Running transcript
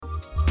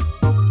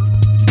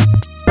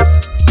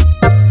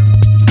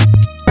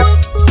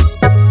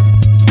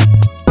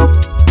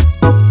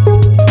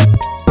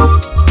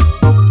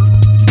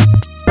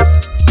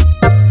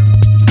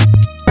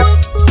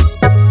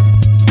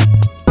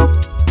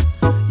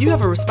You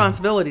have a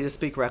responsibility to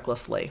speak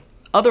recklessly.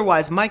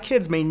 Otherwise, my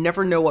kids may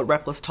never know what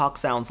reckless talk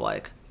sounds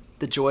like.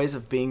 The joys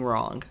of being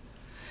wrong.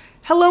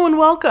 Hello and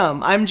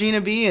welcome. I'm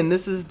Gina B, and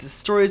this is the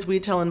Stories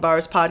We Tell in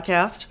Bars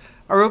podcast.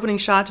 Our opening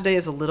shot today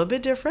is a little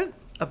bit different,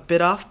 a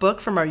bit off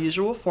book from our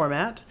usual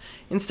format.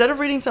 Instead of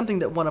reading something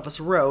that one of us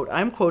wrote,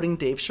 I'm quoting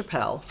Dave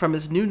Chappelle from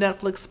his new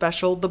Netflix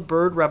special, The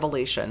Bird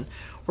Revelation.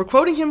 We're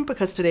quoting him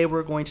because today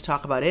we're going to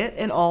talk about it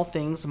and all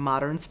things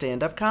modern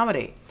stand-up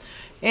comedy.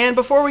 And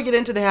before we get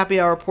into the happy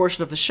hour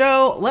portion of the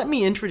show, let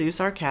me introduce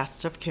our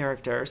cast of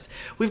characters.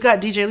 We've got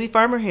DJ Lee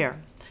Farmer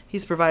here.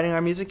 He's providing our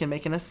music and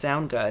making us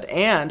sound good.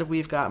 And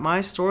we've got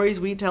my Stories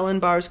We Tell in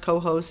Bars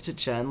co-host,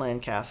 Jen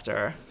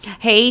Lancaster.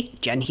 Hey,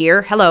 Jen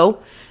here.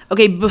 Hello.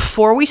 Okay,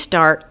 before we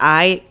start,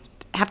 I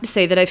have to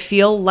say that I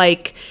feel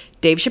like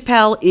Dave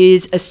Chappelle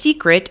is a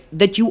secret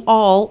that you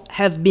all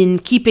have been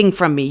keeping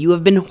from me. You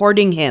have been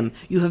hoarding him.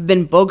 You have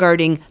been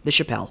bogarting the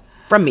Chappelle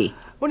from me.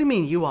 What do you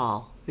mean, you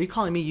all? Are you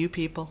calling me you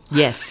people?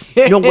 Yes.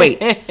 No, wait.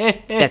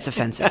 That's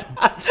offensive.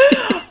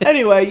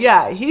 Anyway,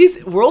 yeah,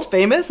 he's world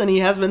famous and he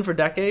has been for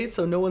decades,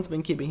 so no one's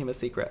been keeping him a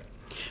secret.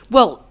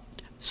 Well,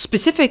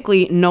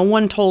 specifically, no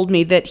one told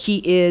me that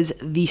he is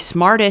the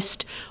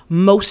smartest,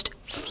 most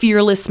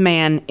fearless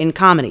man in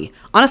comedy.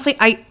 Honestly,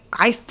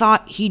 I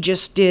thought he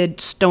just did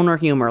stoner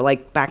humor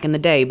like back in the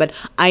day, but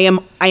I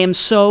am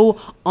so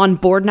on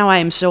board now. I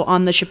am so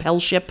on the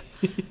Chappelle ship.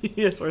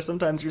 Yes, or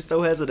sometimes you're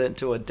so hesitant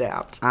to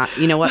adapt.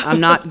 You know what?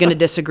 I'm not going to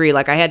disagree.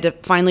 Like, I had to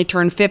finally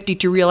turn 50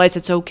 to realize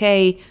it's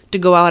okay to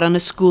go out on a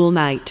school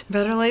night.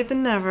 Better late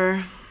than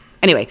never.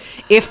 Anyway,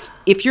 if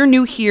you're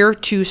new here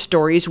to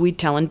Stories We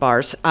Tell in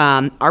Bars,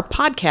 our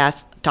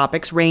podcast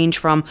topics range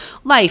from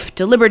life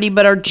to liberty,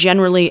 but are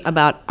generally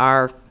about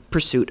our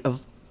pursuit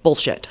of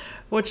bullshit.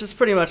 Which is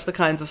pretty much the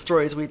kinds of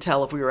stories we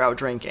tell if we were out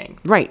drinking.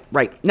 Right.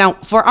 Now,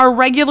 for our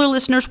regular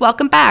listeners,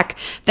 welcome back.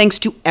 Thanks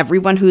to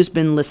everyone who's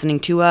been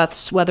listening to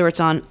us, whether it's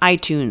on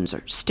iTunes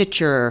or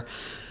Stitcher,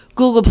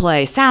 Google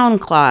Play,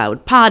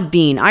 SoundCloud,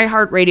 Podbean,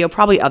 iHeartRadio,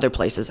 probably other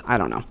places. I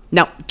don't know.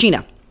 Now,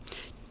 Gina,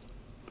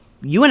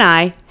 you and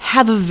I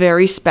have a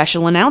very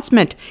special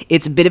announcement.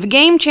 It's a bit of a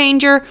game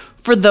changer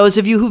for those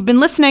of you who've been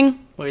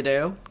listening. We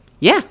do?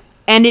 Yeah.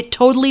 And it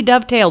totally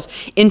dovetails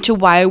into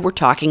why we're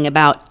talking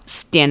about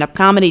stand-up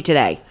comedy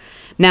today.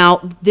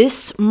 Now,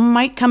 this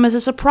might come as a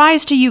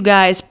surprise to you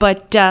guys,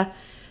 but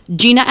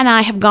Gina and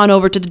I have gone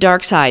over to the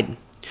dark side.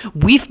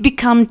 We've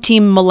become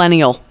Team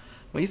Millennial.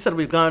 Well, you said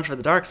we've gone for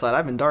the dark side.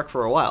 I've been dark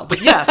for a while,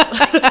 but yes.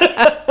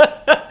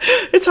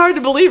 It's hard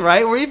to believe,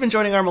 right? We're even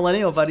joining our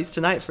millennial buddies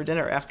tonight for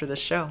dinner after this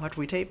show, after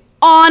we tape.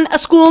 On a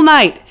school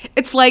night.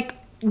 It's like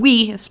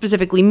we,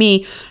 specifically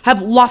me,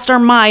 have lost our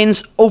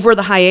minds over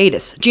the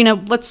hiatus. Gina,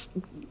 let's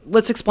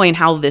explain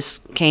how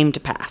this came to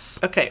pass.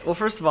 Okay, well,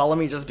 first of all, let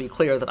me just be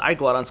clear that I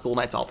go out on school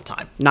nights all the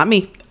time. Not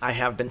me. I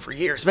have been for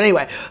years. But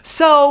anyway,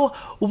 so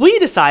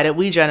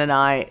Jen and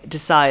I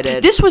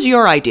decided. This was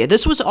your idea.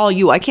 This was all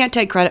you. I can't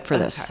take credit for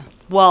this. Okay.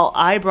 Well,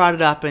 I brought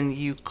it up and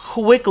you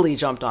quickly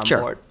jumped on Sure.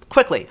 board.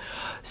 Quickly.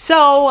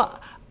 So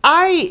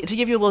to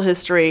give you a little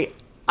history,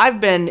 I've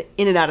been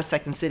in and out of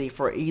Second City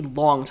for a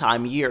long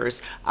time,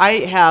 years. I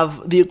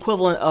have the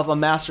equivalent of a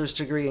master's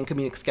degree in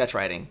comedic sketch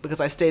writing because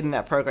I stayed in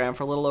that program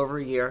for a little over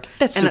a year.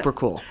 That's super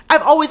cool.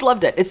 I've always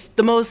loved it. It's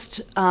the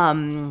most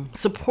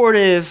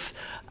supportive,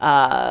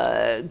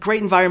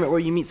 great environment where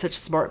you meet such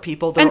smart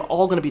people. They're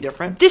all going to be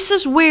different. This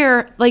is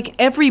where, like,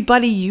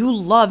 everybody you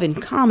love in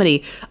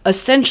comedy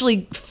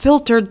essentially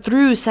filtered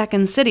through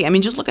Second City. I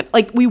mean, just look at,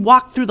 like, we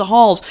walk through the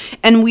halls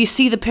and we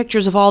see the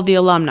pictures of all the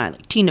alumni,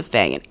 like Tina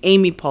Fey and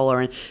Amy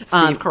Poehler and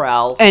Steve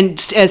Carell and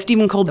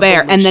Stephen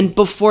Colbert, and then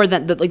before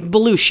that, like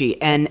Belushi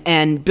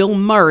and Bill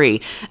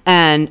Murray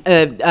and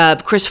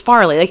Chris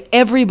Farley, like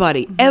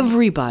everybody.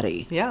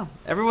 Yeah,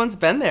 everyone's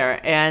been there,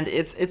 and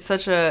it's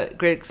such a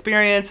great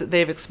experience.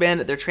 They've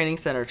expanded their training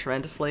center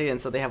tremendously,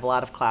 and so they have a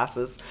lot of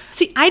classes.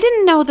 See, I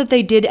didn't know that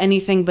they did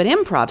anything but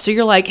improv. So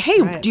you're like,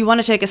 hey, Right. Do you want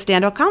to take a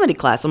stand-up comedy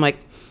class? I'm like,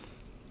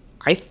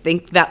 I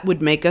think that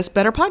would make us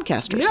better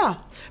podcasters. Yeah.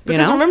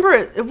 Because remember,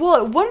 at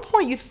one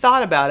point you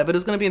thought about it, but it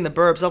was going to be in the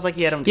burbs. I was like,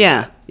 don't do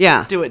that.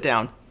 Yeah. Do it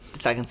down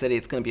to Second City.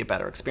 It's going to be a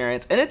better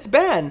experience. And it's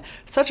been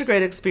such a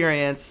great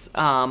experience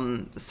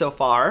so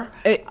far.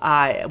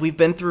 We've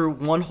been through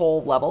one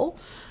whole level.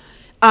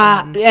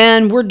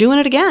 And we're doing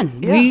it again.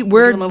 Yeah,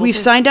 We've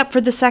signed up for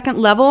the second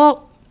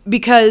level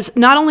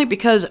not only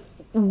because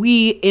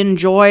we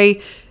enjoy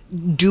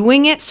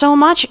doing it so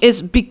much,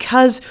 is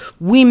because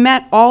we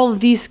met all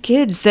of these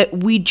kids that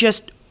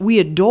we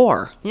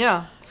adore.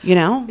 Yeah. You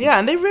know? Yeah,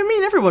 and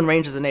everyone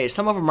ranges in age.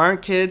 Some of them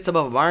aren't kids, some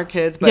of them aren't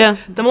kids, but Yeah.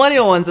 the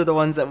millennial ones are the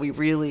ones that we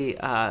really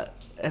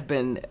have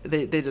been,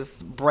 they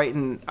just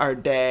brighten our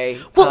day.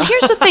 Well,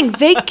 here's the thing.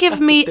 They give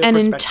me Their an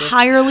perspective.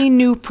 entirely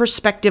new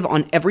perspective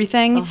on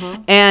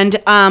everything.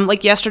 And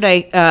like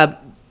yesterday,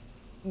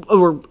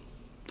 or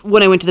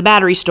when I went to the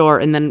battery store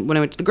and then when I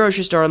went to the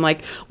grocery store, I'm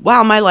like,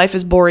 wow, my life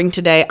is boring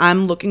today.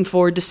 I'm looking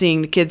forward to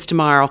seeing the kids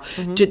tomorrow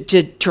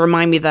to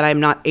remind me that I'm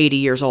not 80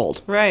 years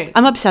old. Right.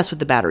 I'm obsessed with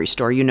the battery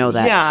store. You know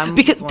that. Yeah, I'm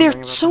because just wondering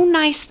they're about so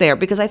nice there,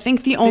 because I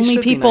think the only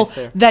should be people nice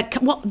there.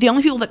 the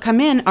only people that come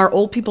in are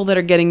old people that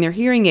are getting their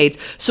hearing aids.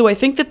 So I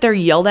think that they're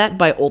yelled at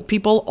by old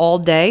people all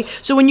day.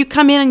 So when you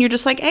come in and you're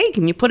just like, hey,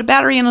 can you put a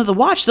battery into the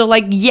watch? They're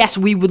like, yes,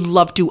 we would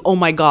love to. Oh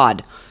my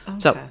God. Okay.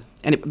 So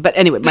but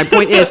anyway, my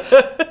point is,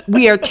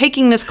 we are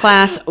taking this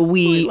class.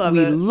 We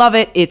love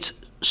it. It's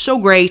so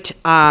great.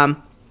 Yeah.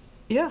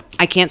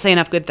 I can't say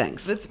enough good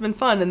things. It's been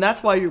fun, and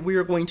that's why we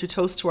are going to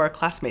toast to our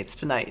classmates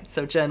tonight.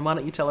 So, Jen, why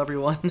don't you tell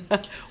everyone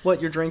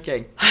what you're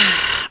drinking?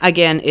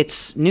 Again,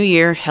 it's New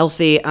Year,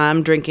 healthy.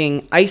 I'm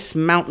drinking Ice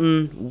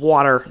Mountain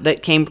water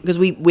that came, because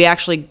we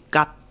actually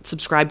got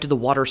subscribed to the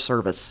water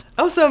service.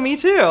 Oh, so me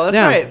too. That's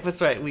Yeah. right.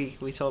 That's right. We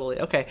totally,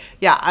 okay.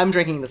 Yeah, I'm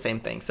drinking the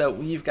same thing. So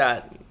you've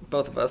got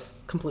both of us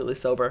completely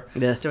sober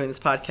doing this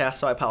podcast,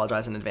 so I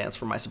apologize in advance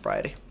for my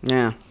sobriety.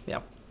 Yeah. Yeah.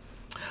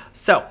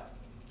 So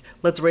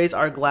let's raise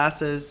our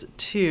glasses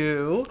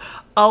to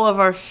all of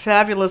our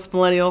fabulous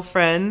millennial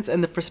friends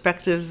and the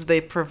perspectives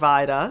they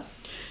provide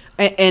us.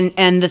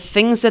 And the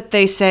things that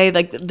they say,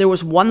 like there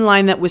was one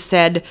line that was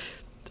said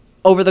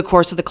over the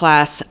course of the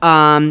class.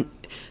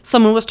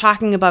 Someone was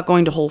talking about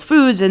going to Whole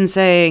Foods and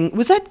saying,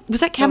 was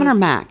that Kevin or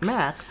Max?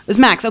 Max. It was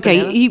Max. Okay.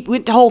 Banana? He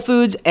went to Whole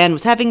Foods and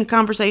was having a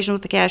conversation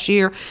with the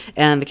cashier,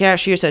 and the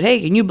cashier said, hey,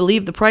 can you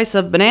believe the price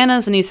of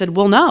bananas? And he said,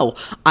 well, no,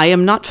 I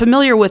am not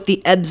familiar with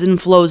the ebbs and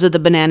flows of the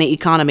banana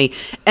economy.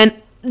 And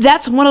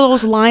that's one of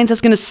those lines that's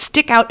going to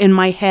stick out in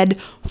my head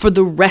for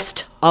the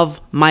rest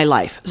of my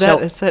life.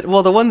 That is it.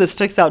 Well, the one that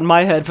sticks out in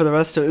my head for the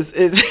rest of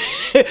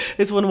it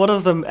is when one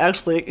of them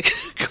actually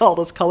called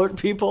us colored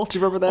people. Do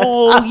you remember that?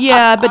 Oh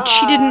yeah, but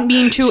she didn't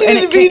mean to. She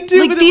didn't mean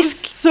to, but it was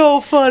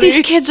so funny.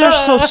 These kids are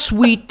so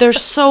sweet. They're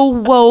so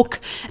woke,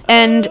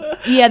 and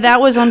yeah,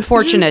 that was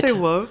unfortunate. Did you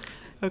say woke?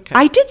 Okay.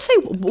 I did say.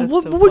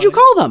 What would you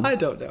funny. call them? I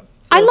don't know.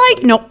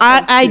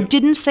 I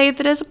didn't say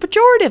that as a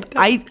pejorative.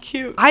 That's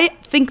cute. I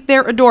think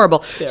they're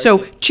adorable. So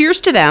cute.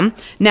 cheers to them.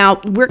 Now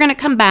we're going to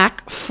come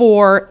back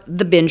for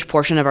the binge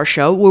portion of our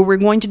show, where we're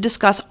going to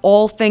discuss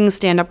all things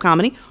stand-up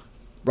comedy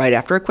right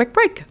after a quick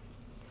break.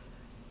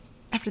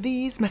 After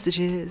these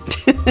messages.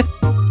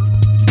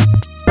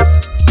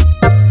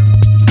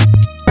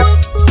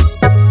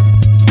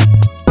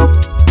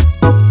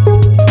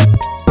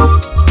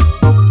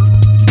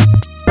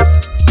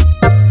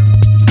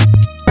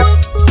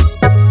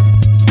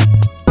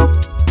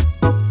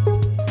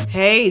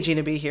 Hey,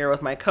 Gina B here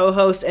with my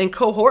co-host and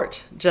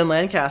cohort, Jen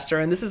Lancaster,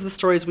 and this is the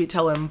Stories We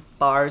Tell in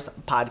Bars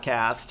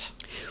podcast.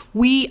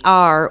 We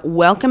are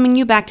welcoming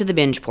you back to the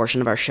binge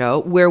portion of our show,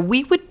 where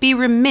we would be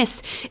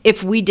remiss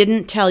if we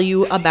didn't tell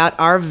you about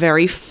our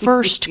very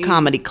first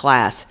comedy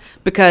class,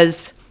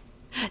 because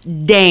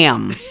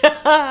damn,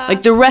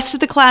 like the rest of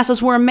the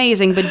classes were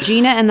amazing, but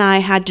Gina and I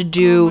had to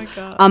do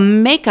a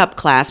makeup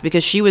class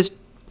because she was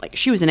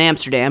in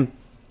Amsterdam.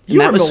 You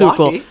were in was so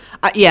cool. Milwaukee.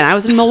 Yeah, and I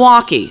was in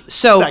Milwaukee.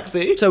 So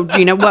Sexy. So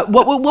Gina,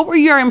 what were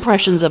your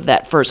impressions of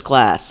that first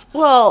class?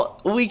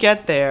 Well, we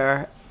get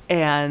there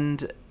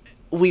and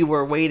we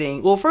were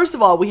waiting. Well, first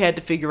of all, we had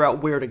to figure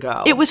out where to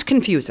go. It was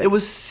confusing. It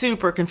was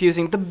super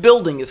confusing. The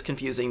building is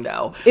confusing,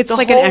 though. It's the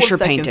like an whole of Escher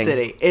Second painting.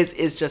 City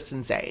is just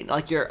insane.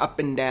 Like you're up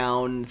and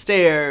down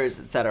stairs,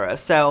 etc.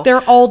 So there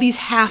are all these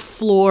half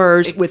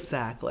floors with.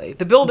 Exactly.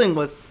 The building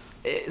was.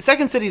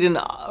 Second City didn't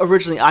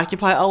originally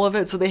occupy all of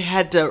it, so they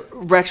had to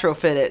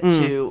retrofit it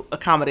to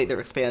accommodate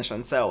their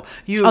expansion. So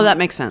that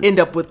makes sense.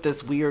 End up with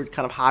this weird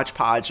kind of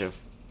hodgepodge of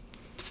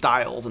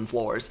styles and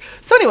floors.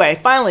 So anyway,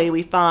 finally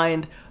we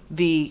find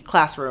the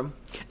classroom.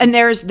 And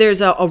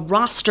there's a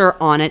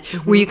roster on it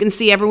where you can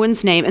see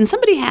everyone's name. And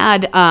somebody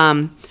had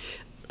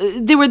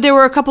there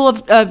were a couple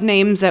of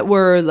names that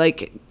were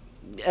like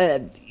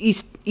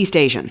East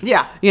Asian.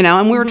 Yeah. You know,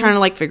 and we were trying to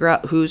like figure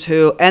out who's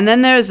who. And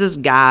then there's this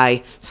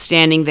guy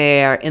standing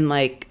there in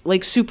like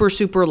super,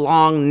 super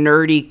long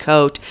nerdy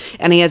coat.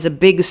 And he has a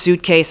big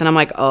suitcase. And I'm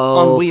like,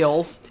 oh. On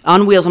wheels.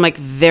 On wheels. I'm like,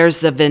 there's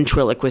the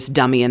ventriloquist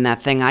dummy in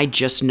that thing. I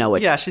just know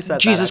it. Yeah, she said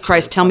that, Jesus actually.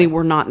 Christ, It's tell me funny.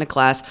 we're not in a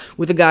class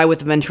with a guy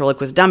with a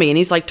ventriloquist dummy. And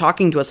he's like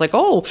talking to us like,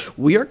 oh,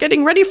 we are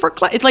getting ready for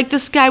class. It's like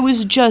this guy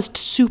was just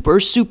super,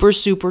 super,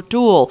 super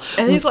cool.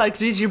 And he's like,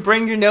 did you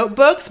bring your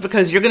notebooks?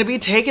 Because you're going to be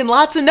taking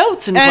lots of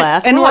notes in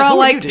class. And we're all "Who are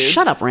like, you, dude?"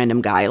 shut up,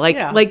 random guy. Like,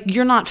 Yeah. like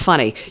you're not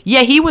funny.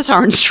 Yeah, he was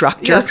our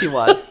instructor. Yes, he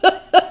was.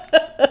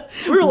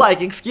 We were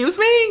like, excuse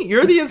me?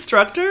 You're the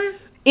instructor?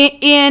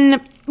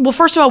 Well,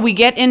 first of all, we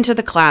get into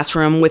the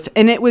classroom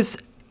and it was,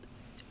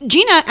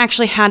 Gina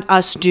actually had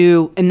us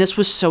do, and this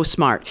was so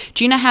smart.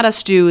 Gina had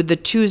us do the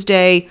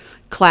Tuesday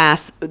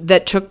class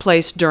that took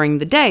place during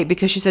the day,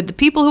 because she said the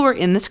people who are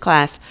in this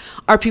class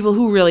are people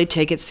who really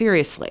take it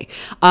seriously.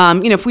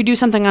 If we do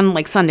something on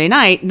like Sunday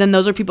night, then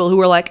those are people who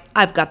are like,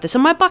 I've got this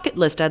on my bucket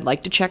list, I'd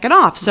like to check it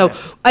off. So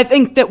I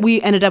think that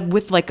we ended up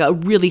with like a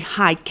really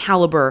high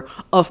caliber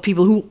of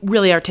people who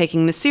really are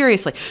taking this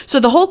seriously. So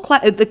the whole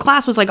the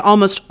class was like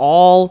almost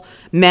all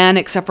men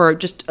except for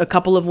just a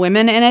couple of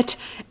women in it.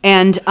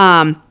 And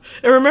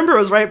I remember it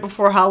was right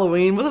before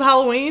Halloween. Was it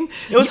Halloween?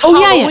 It was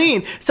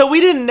Halloween. Yeah. So we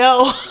didn't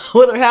know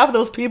whether half of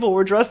those people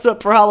were dressed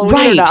up for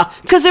Halloween or not.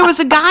 Because there was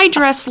a guy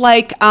dressed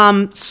like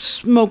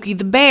Smokey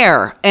the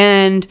Bear,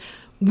 and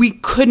we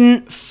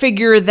couldn't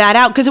figure that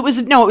out because it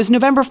was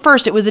November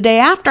 1st. It was the day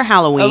after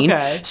Halloween.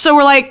 Okay. So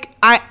we're like,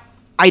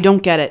 I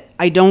don't get it.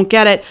 I don't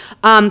get it.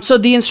 So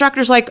the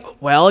instructor's like,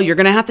 well, you're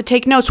going to have to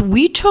take notes.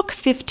 We took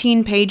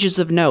 15 pages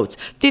of notes,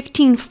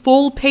 15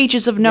 full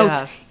pages of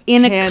notes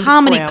in a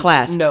comedy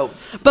class.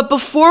 Notes. But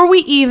before we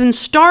even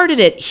started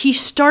it, he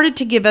started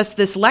to give us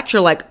this lecture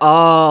like,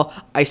 oh,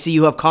 I see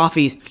you have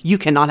coffees. You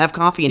cannot have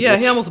coffee in here. Yeah,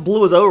 he almost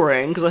blew his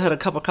O-ring because I had a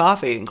cup of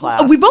coffee in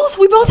class. We both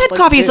had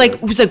coffee. He's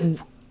like,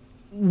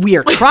 we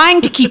are trying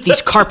to keep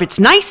these carpets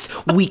nice.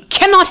 We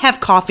cannot have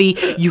coffee.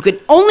 You can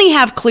only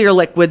have clear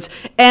liquids.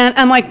 And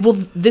I'm like, well,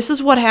 this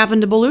is what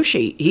happened to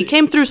Belushi. He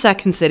came through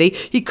Second City.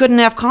 He couldn't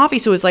have coffee.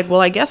 So he's like,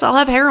 well, I guess I'll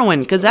have heroin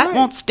because that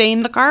won't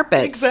stain the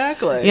carpets.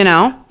 Exactly.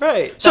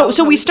 Right.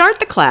 So we start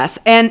the class,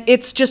 and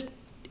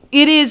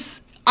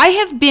I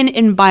have been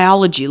in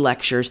biology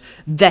lectures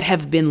that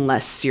have been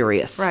less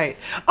serious. Right.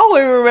 Oh, I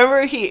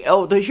remember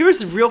here's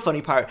the real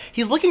funny part.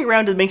 He's looking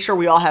around to make sure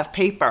we all have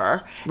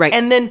paper. Right.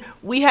 And then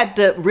we had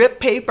to rip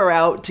paper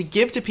out to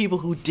give to people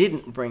who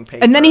didn't bring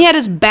paper. And then he had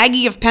his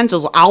baggie of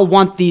pencils. I'll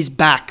want these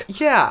back.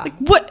 Yeah.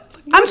 What?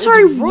 I'm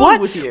sorry,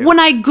 what? With you? When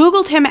I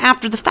Googled him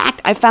after the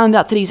fact, I found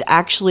out that he's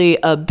actually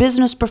a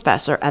business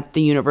professor at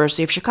the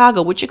University of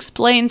Chicago, which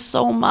explains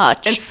so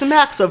much. And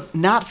smacks of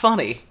not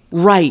funny.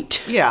 Right.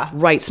 Yeah.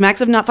 Right.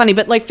 Smacks of not funny.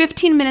 But like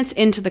 15 minutes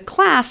into the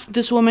class,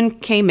 this woman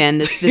came in,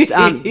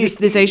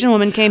 this Asian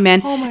woman came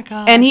in. Oh my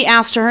God. And he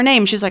asked her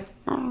name. She's like,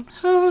 Yeah.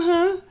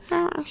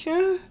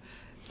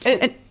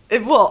 And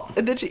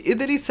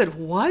then he said,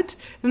 what?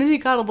 And then he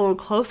got a little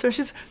closer.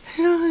 She's,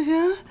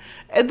 yeah.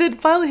 And then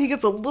finally he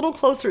gets a little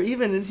closer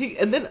even.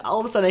 And then all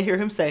of a sudden I hear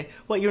him say,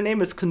 what, your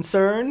name is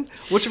Concern?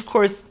 Which of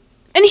course.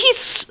 And he's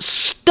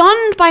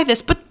stunned by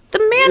this, but the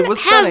man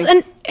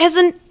has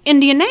an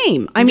Indian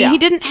name. I mean, he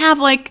didn't have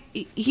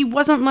he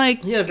wasn't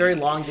like. He had a very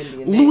long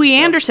Indian name. Louis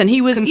Anderson.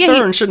 He was.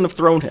 Concern shouldn't have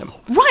thrown him.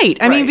 Right.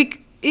 I mean,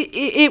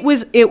 it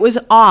was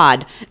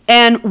odd.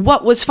 And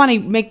what was funny,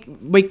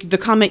 make the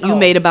comment you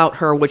made about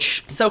her,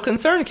 which. So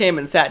Concern came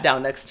and sat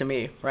down next to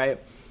me, right?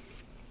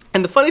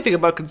 And the funny thing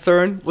about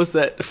Concern was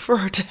that for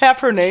her to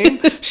have her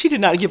name, she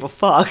did not give a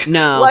fuck.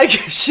 No. Like,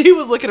 she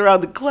was looking around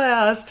the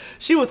class.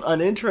 She was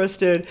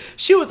uninterested.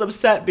 She was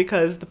upset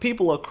because the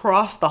people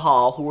across the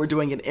hall who were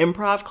doing an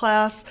improv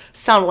class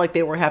sounded like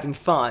they were having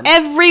fun.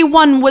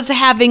 Everyone was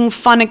having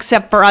fun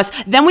except for us.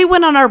 Then we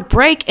went on our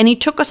break, and he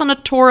took us on a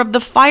tour of the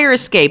fire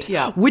escapes,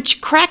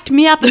 which cracked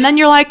me up. And then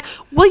you're like,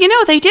 well,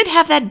 they did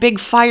have that big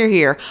fire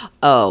here.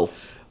 Oh.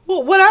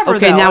 Well, whatever.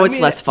 Okay, now it's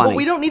less funny. Well,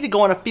 we don't need to go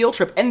on a field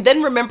trip. And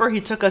then remember,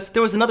 he took us.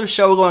 There was another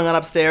show going on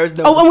upstairs.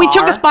 And we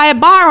took us by a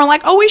bar. We're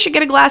like, we should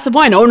get a glass of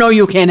wine. Oh no,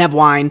 you can't have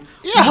wine.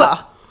 Yeah.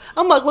 What?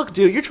 I'm like, look,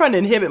 dude, you're trying to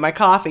inhibit my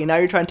coffee. Now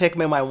you're trying to take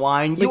away my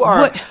wine. You are.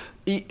 What?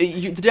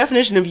 The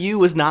definition of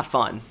you is not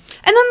fun.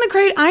 And then the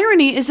great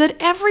irony is that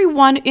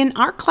everyone in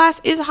our class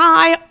is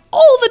high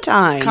all the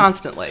time.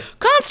 Constantly.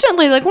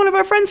 Like one of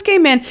our friends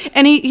came in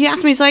and he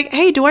asked me, he's like,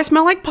 hey, do I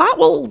smell like pot?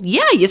 Well,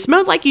 yeah, you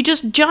smelled like you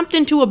just jumped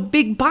into a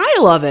big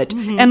pile of it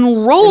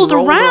and rolled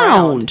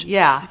around.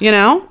 Yeah.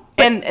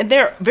 And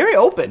they're very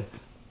open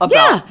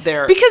about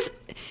their... because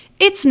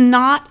it's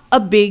not a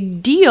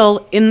big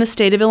deal in the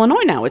state of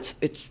Illinois now. It's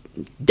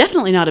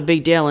definitely not a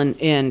big deal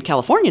in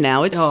California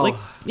now. It's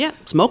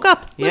smoke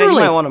up. Yeah, you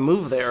might want to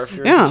move there if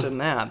you're interested in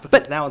that,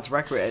 because now it's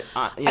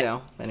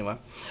anyway.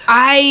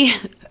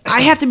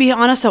 I have to be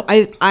honest though.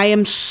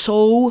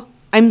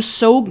 I'm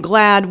so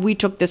glad we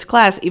took this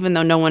class, even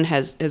though no one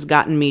has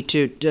gotten me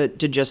to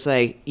just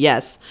say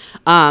yes.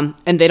 And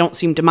they don't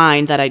seem to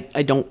mind that I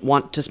don't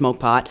want to smoke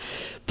pot.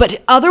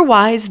 But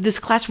otherwise, this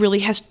class really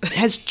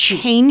has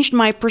changed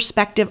my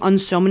perspective on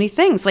so many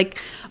things. Like,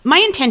 my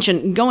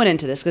intention going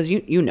into this, because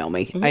you know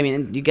me. I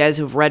mean, you guys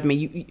who've read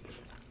me,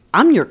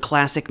 I'm your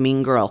classic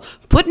mean girl.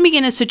 Put me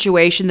in a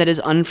situation that is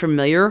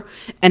unfamiliar,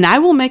 and I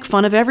will make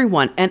fun of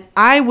everyone. And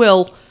I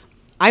will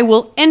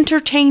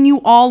entertain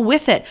you all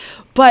with it.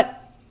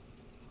 But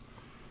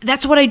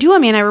that's what I do. I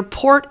mean, I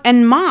report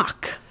and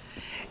mock.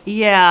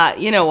 Yeah,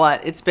 you know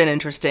what? It's been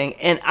interesting.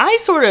 And I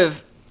sort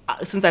of,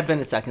 since I've been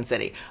at Second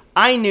City,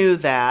 I knew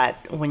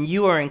that when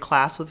you are in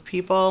class with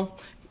people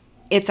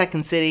at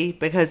Second City,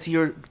 because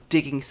you're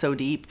digging so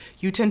deep,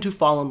 you tend to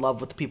fall in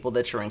love with the people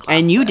that you're in class with.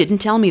 And you didn't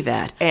tell me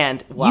that.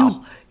 And,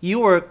 well, you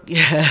were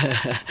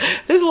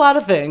there's a lot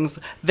of things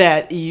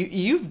that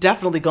you've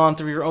definitely gone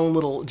through your own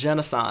little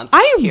renaissance.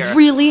 I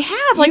really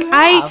have. Like, You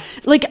have.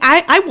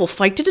 I will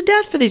fight to the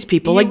death for these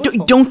people. You Like,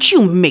 will. don't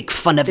you make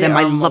fun of They them.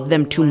 I are love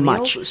them too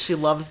much. millennials. She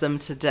loves them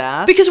to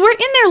death. Because we're in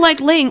there like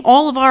laying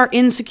all of our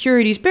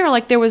insecurities bare.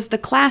 Like, there was the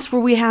class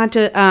where we had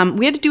to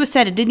do a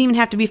set. It didn't even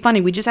have to be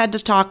funny. We just had to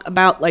talk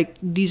about like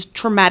these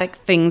traumatic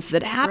things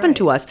that happened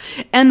to us.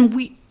 And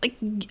we like,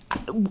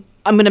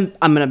 I'm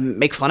gonna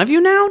make fun of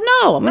you now.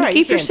 No, I'm gonna Right,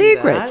 keep you your can't do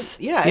that. secrets.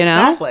 Yeah, you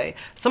know? exactly.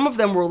 Some of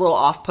them were a little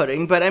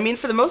off-putting, but I mean,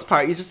 for the most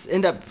part, you just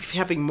end up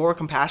having more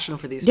compassion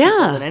for these people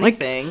Yeah, than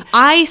anything. like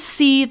I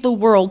see the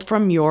world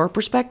from your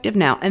perspective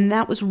now, and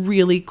that was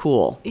really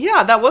cool.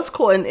 Yeah, that was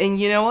cool. And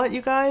you know what,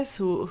 you guys,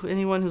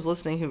 anyone who's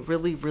listening who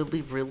really,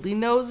 really, really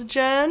knows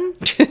Jen,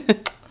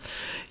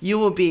 you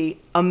will be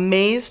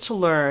amazed to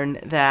learn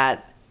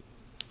that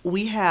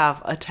we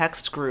have a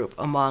text group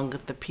among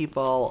the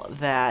people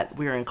that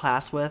we're in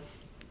class with.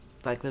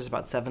 Like, there's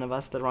about 7 of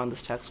us that are on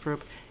this text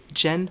group.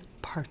 Jen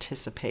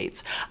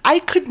participates. I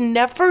could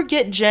never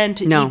get Jen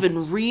to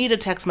even read a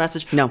text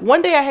message. No.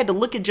 One day I had to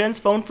look at Jen's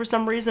phone for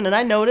some reason, and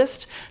I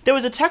noticed there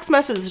was a text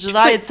message that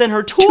I had sent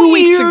her 2 2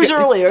 weeks years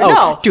ago. earlier. Oh,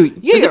 No, 2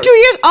 years. Was it 2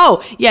 years?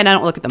 Oh, yeah, and I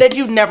don't look at them. that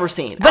you've never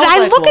seen. But was I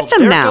like, look at them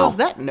there now. goes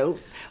that note.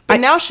 But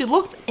now she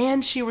looks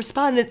and she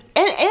responded,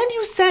 and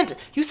you sent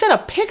a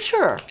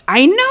picture.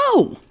 I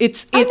know. I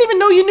didn't even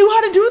know you knew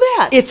how to do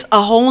that. It's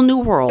a whole new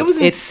world. It was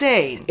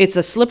insane. It's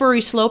a slippery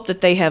slope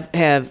that they have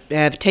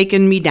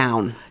taken me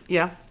down.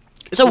 Yeah,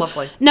 it's So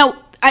lovely. no,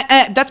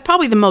 that's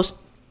probably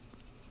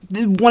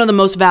one of the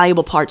most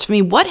valuable parts for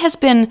me. What has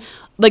been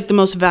like the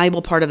most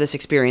valuable part of this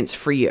experience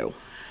for you?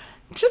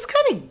 Just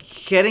kind of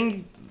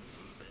getting.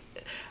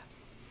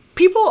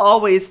 People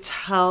always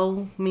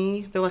tell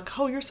me, they're like,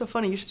 "Oh, you're so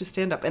funny. You should do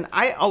stand up." And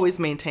I always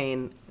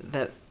maintain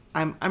that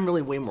I'm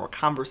really way more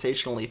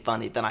conversationally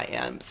funny than I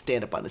am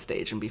stand up on a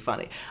stage and be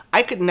funny.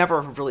 I could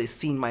never have really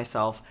seen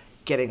myself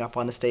getting up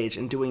on a stage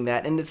and doing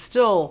that, and it's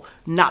still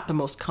not the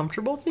most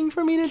comfortable thing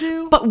for me to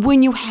do. But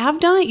when you have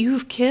done it,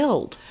 you've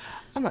killed.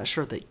 I'm not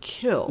sure that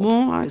killed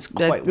Well, is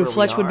quite where we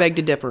Fletch would are. beg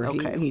to differ.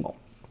 Okay, well,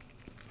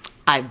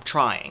 I'm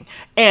trying,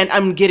 and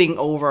I'm getting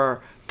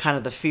over kind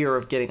of the fear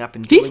of getting up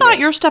and doing He thought it.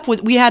 your stuff was.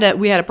 We had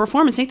a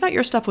performance. And he thought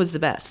your stuff was the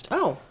best.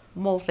 Oh,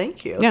 well,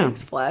 thank you. Yeah.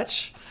 Thanks,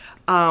 Fletch.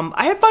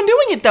 I had fun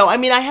doing it, though. I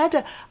mean, I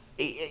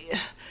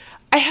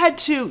had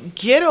to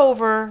get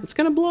over. It's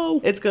gonna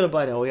blow. It's gonna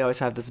blow. No, we always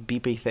have this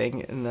beepy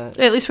thing in the.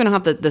 At least we don't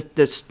have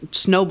the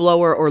snow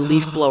blower or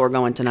leaf blower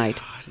going tonight.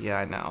 Yeah,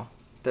 I know.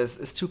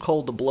 It's too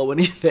cold to blow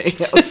anything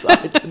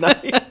outside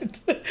tonight.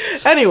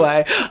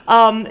 Anyway,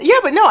 yeah,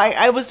 but no,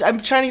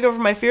 I'm trying to get over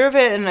my fear of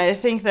it, and I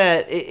think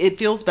that it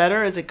feels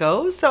better as it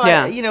goes. So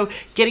Yeah.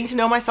 getting to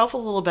know myself a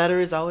little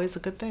better is always a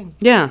good thing.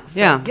 Yeah,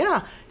 yeah.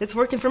 Yeah, it's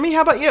working for me.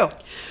 How about you?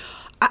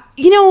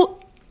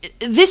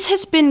 This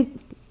has been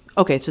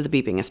okay. So the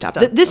beeping has stopped.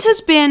 Stop. This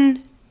has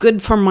been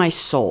good for my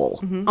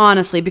soul,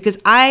 honestly, because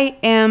I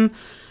am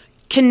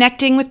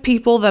connecting with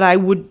people that I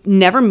would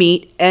never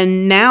meet,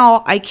 and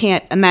now I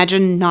can't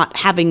imagine not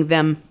having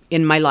them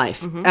in my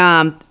life.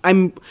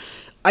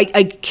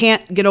 I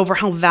can't get over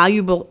how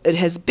valuable it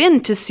has been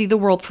to see the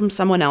world from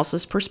someone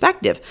else's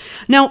perspective.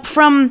 Now,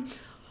 from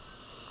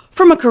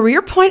a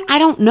career point, I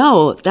don't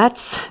know.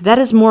 That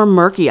is more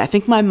murky. I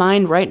think my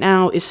mind right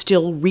now is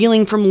still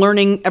reeling from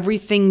learning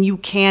everything you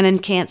can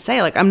and can't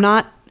say. Like, I'm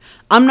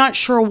not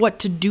sure what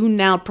to do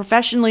now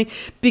professionally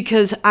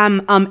because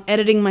I'm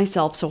editing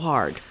myself so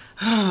hard.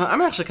 I'm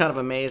actually kind of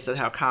amazed at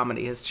how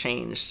comedy has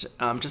changed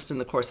just in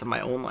the course of my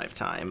own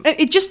lifetime.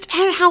 It just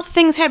how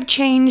things have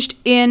changed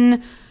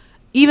in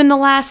even the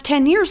last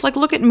 10 years. Like,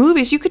 look at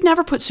movies. You could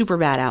never put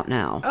Superbad out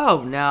now.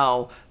 Oh,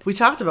 no. We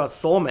talked about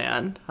Soul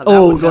Man. how that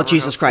Oh, would Lord never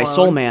Jesus have Christ,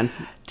 flown. Soul Man.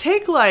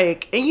 Take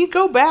and you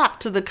go back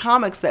to the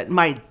comics that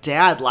my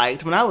dad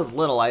liked. When I was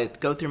little, I'd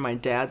go through my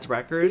dad's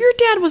records. Your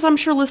dad was, I'm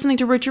sure, listening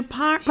to Richard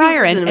Pryor He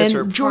was and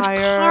listening to Mr. George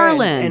Pryor,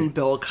 Carlin. And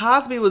Bill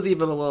Cosby was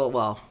even a little,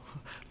 well,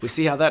 we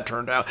see how that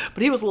turned out.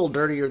 But he was a little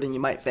dirtier than you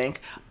might think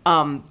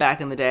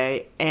back in the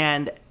day.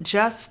 And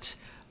just...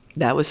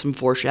 That was some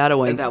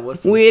foreshadowing. That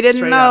was we didn't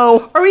straight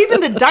know. up. Or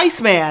even the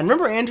Dice Man.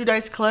 Remember Andrew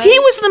Dice Clay? He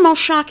was the most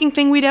shocking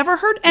thing we'd ever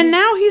heard, and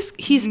now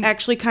he's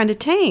actually kind of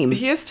tame.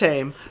 He is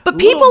tame. But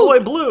Little people- Boy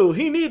Blue,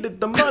 he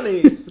needed the money.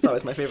 It's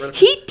always my favorite.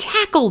 He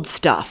tackled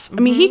stuff. I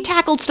mean, he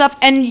tackled stuff,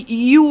 and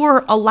you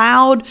were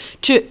allowed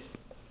to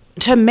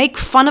make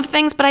fun of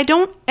things, but I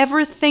don't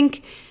ever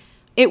think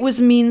it was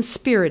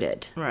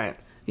mean-spirited. Right.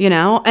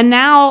 And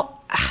now...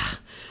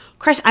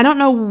 Christ, I don't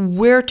know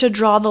where to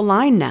draw the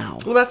line now.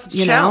 Well, that's the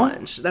you know?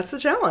 challenge. That's the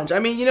challenge. I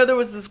mean, there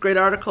was this great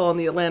article in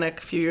The Atlantic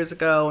a few years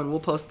ago, and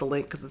we'll post the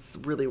link because it's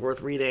really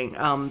worth reading.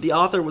 The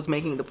author was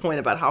making the point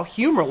about how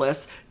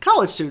humorless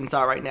college students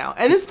are right now.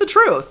 And it's the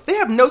truth. They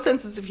have no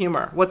senses of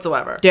humor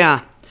whatsoever. Yeah.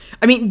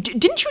 I mean,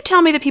 didn't you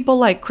tell me that people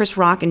like Chris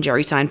Rock and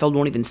Jerry Seinfeld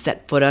won't even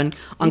set foot on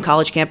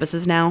college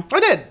campuses now? I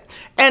did.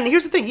 And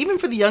here's the thing. Even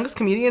for the youngest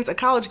comedians, a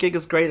college gig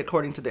is great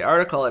according to the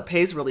article. It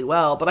pays really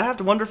well, but I have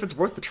to wonder if it's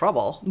worth the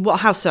trouble. Well,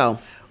 how so?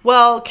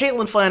 Well,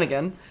 Caitlin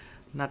Flanagan,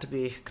 not to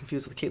be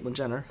confused with Caitlyn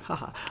Jenner.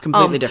 Haha.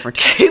 Completely different.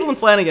 Caitlin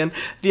Flanagan,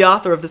 the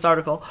author of this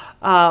article,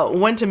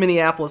 went to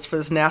Minneapolis for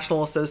this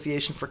National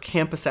Association for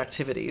Campus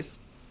Activities.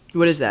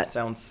 What is that?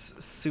 Sounds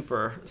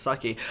super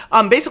sucky.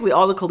 Basically,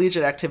 all the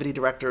collegiate activity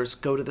directors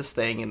go to this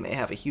thing, and they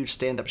have a huge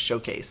stand-up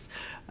showcase.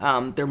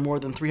 There are more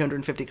than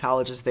 350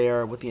 colleges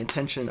there with the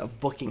intention of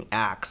booking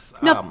acts.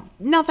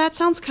 Now that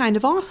sounds kind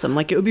of awesome.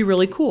 Like, it would be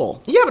really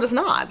cool. Yeah, but it's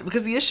not,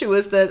 because the issue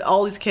is that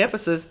all these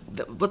campuses,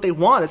 what they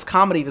want is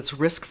comedy that's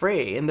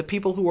risk-free, and the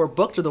people who are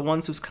booked are the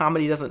ones whose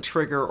comedy doesn't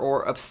trigger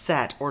or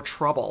upset or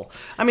trouble.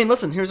 I mean,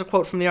 listen, here's a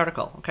quote from the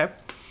article, okay?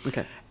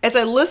 Okay. As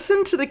I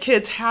listened to the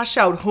kids hash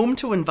out whom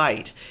to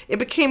invite, it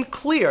became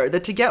clear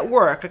that to get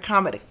work, a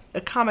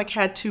comic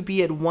had to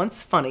be at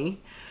once funny,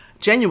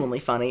 genuinely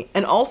funny,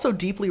 and also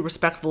deeply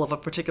respectful of a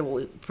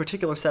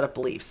particular set of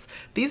beliefs.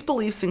 These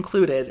beliefs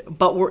included,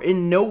 but were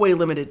in no way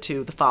limited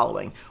to, the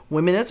following.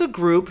 Women as a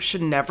group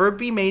should never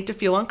be made to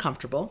feel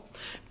uncomfortable.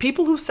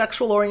 People whose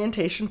sexual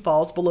orientation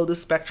falls below the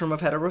spectrum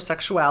of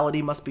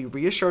heterosexuality must be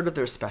reassured of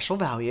their special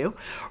value.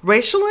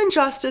 Racial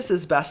injustice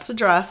is best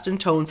addressed in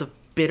tones of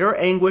bitter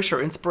anguish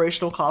or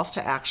inspirational calls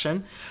to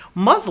action.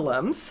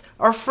 Muslims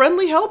are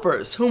friendly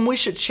helpers whom we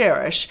should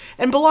cherish,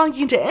 and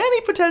belonging to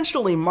any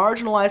potentially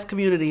marginalized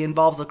community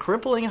involves a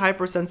crippling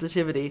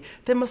hypersensitivity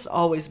that must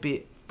always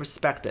be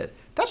respected.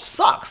 That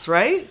sucks,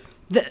 right?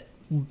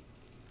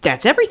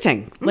 That's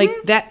everything.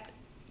 Like,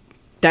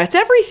 that's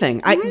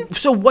everything.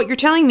 So what you're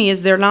telling me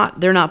is they're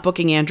not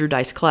booking Andrew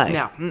Dice Clay.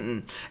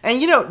 No.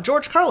 And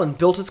George Carlin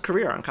built his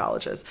career on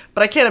colleges,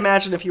 but I can't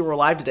imagine if he were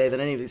alive today that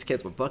any of these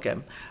kids would book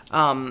him.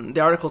 The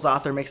article's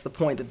author makes the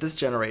point that this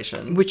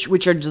generation, which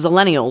are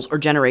Zillennials or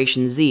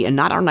Generation Z, and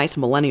not our nice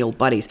millennial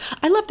buddies.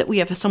 I love that we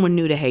have someone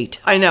new to hate.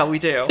 I know, we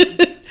do.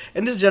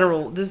 And this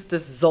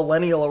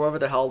Zillennial, or whatever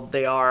the hell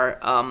they are,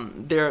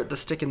 they're the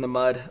stick in the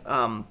mud.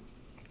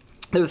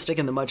 They're the stick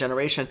in the mud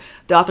generation.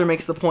 The author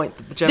makes the point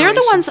that the generation...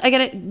 They're the ones, I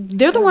get it,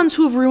 they're the ones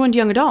who have ruined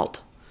young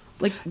adult.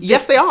 Like,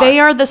 yes, they are. They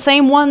are the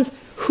same ones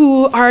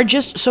who are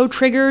just so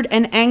triggered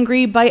and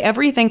angry by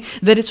everything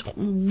that it's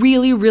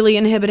really, really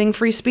inhibiting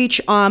free speech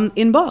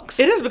in books.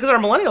 It is, because our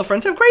millennial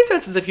friends have great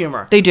senses of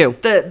humor. They do.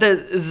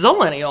 The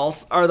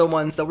Zillennials are the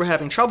ones that we're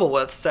having trouble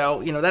with.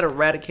 So, that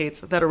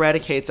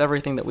eradicates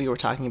everything that we were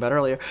talking about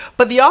earlier.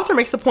 But the author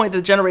makes the point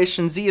that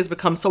Generation Z has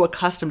become so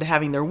accustomed to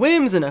having their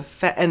whims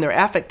and their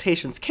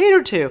affectations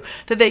catered to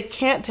that they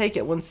can't take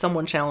it when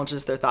someone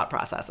challenges their thought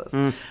processes.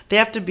 They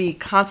have to be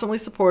constantly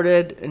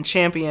supported and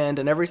championed,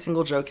 and every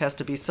single joke has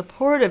to be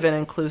supportive and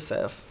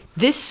inclusive.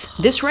 This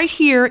right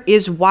here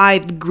is why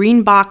the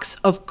green box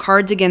of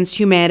Cards Against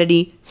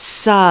Humanity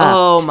sucked.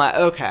 Oh my,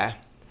 okay.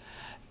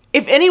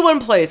 If anyone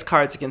plays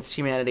Cards Against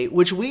Humanity,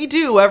 which we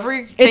do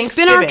every Thanksgiving... It's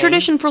been our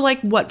tradition for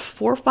 4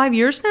 or 5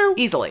 years now?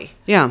 Easily.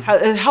 Yeah.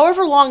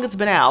 However long it's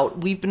been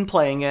out, we've been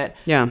playing it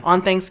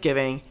on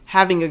Thanksgiving,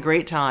 having a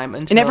great time.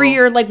 And every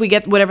year, we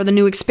get whatever the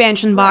new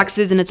expansion box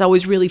is, and it's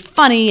always really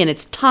funny, and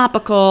it's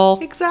topical.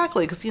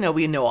 Exactly, because,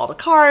 we know all the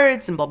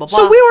cards and blah, blah, blah.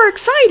 So we were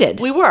excited.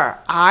 We were.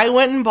 I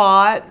went and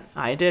bought,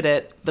 I did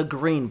it, the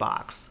green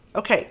box.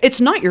 Okay. It's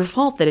not your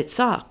fault that it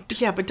sucked.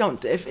 Yeah, but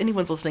don't. If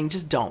anyone's listening,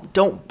 just don't.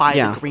 Don't buy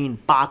the green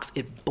box.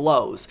 It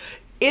blows.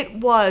 It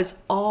was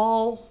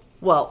all,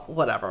 well,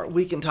 whatever.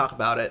 We can talk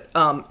about it.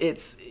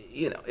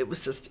 It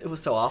was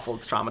so awful.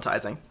 It's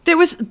traumatizing.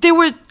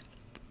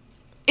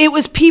 It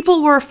was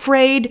people were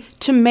afraid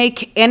to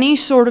make any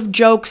sort of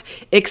jokes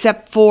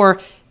except for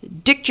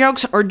dick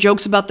jokes or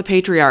jokes about the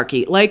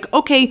patriarchy.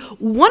 Okay,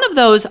 one of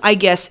those, I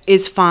guess,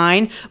 is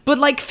fine,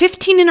 but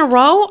 15 in a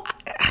row?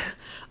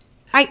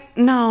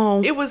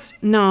 No. It was...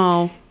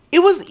 No. It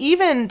was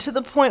even to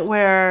the point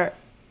where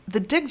the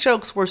dick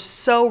jokes were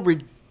so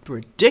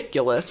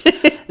ridiculous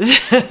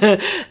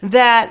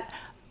that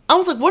I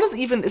was like, what is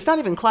even... It's not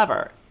even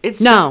clever. It's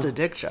just a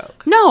dick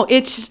joke. No,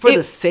 it's just... For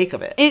the sake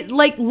of it.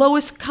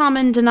 Lowest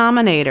common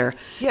denominator.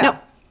 Yeah.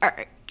 Now,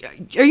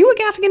 are you a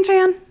Gaffigan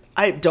fan?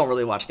 I don't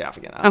really watch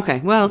Gaffigan.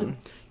 Okay, well,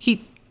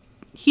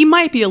 he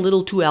might be a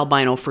little too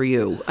albino for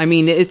you. I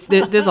mean,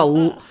 there's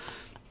a...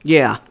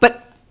 Yeah,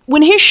 but...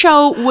 When his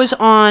show was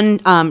on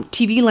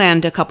TV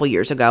Land a couple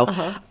years ago,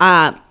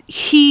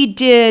 he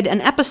did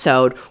an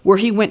episode where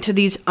he went to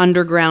these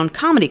underground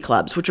comedy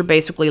clubs, which are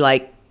basically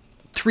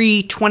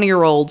 3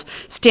 20-year-olds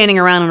standing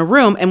around in a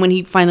room. And when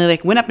he finally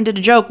went up and did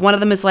a joke, one of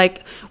them is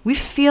we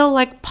feel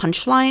like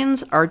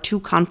punchlines are too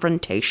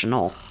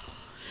confrontational.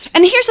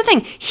 And here's the thing.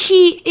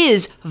 He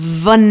is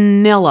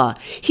vanilla.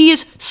 He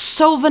is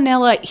so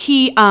vanilla.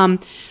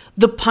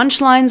 The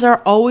punchlines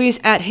are always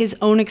at his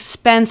own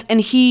expense,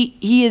 and he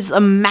is a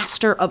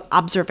master of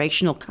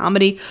observational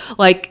comedy,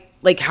 like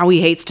how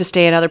he hates to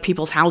stay at other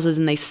people's houses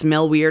and they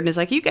smell weird, and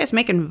is you guys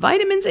making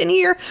vitamins in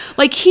here?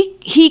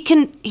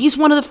 He's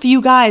one of the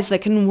few guys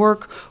that can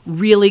work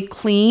really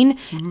clean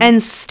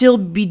and still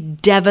be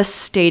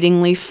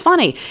devastatingly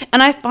funny.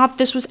 And I thought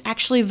this was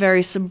actually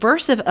very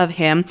subversive of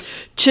him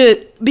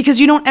because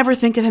you don't ever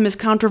think of him as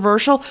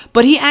controversial,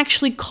 but he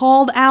actually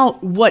called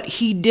out what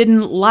he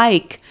didn't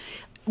like,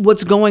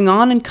 what's going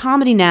on in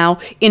comedy now,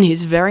 in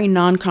his very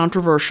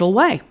non-controversial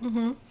way.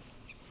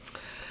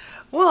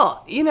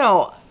 Well,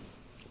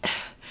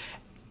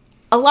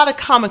 a lot of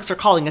comics are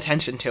calling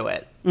attention to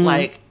it. Mm-hmm.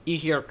 Like, you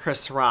hear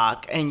Chris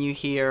Rock and you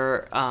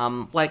hear,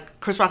 like,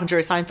 Chris Rock and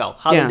Jerry Seinfeld,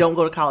 how Yeah. they don't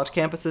go to college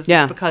campuses.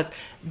 Yeah. It's because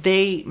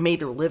they made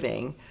their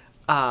living.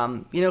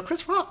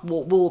 Chris Rock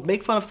will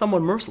make fun of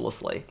someone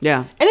mercilessly.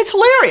 Yeah. And it's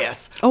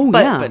hilarious. Oh,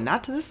 but, yeah. But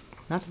not to this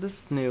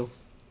new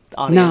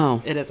audience.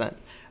 No. It isn't.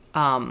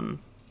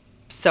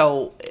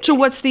 So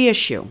what's the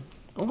issue?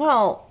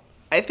 Well,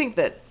 I think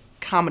that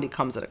comedy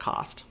comes at a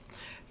cost.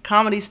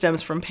 Comedy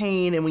stems from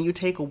pain, and when you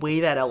take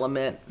away that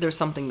element, there's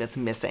something that's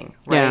missing,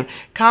 right? Yeah.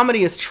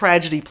 Comedy is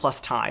tragedy plus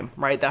time,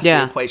 right? That's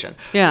Yeah. the equation.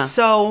 Yeah.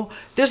 So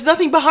there's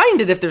nothing behind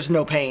it if there's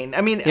no pain.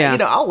 I mean, Yeah.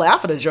 I'll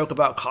laugh at a joke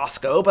about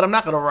Costco, but I'm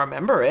not going to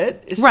remember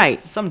it. It's Right.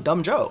 just some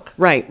dumb joke.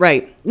 Right.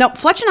 No,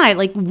 Fletch and I,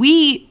 like,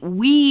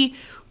 we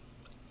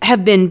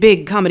have been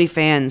big comedy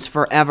fans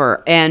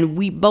forever, and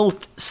we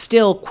both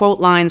still quote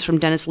lines from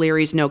Dennis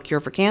Leary's No Cure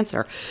for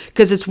Cancer,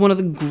 because it's one of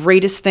the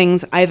greatest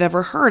things I've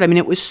ever heard. I mean,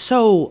 it was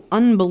so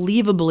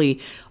unbelievably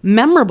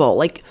memorable.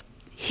 Like,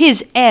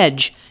 his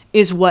edge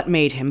is what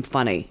made him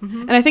funny.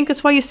 Mm-hmm. And I think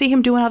that's why you see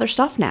him doing other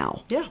stuff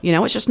now. Yeah.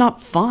 It's just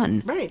not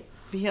fun. Right.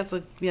 He has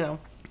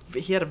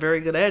he had a very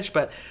good edge.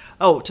 But,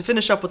 to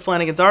finish up with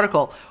Flanagan's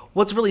article,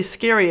 what's really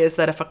scary is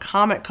that if a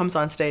comic comes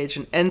on stage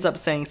and ends up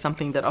saying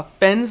something that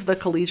offends the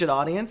collegiate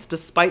audience,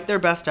 despite their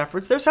best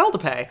efforts, there's hell to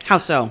pay. How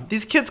so?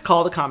 These kids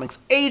call the comic's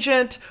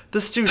agent,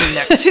 the student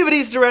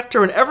activities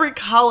director, in every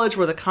college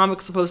where the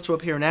comic's supposed to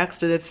appear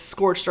next, and it's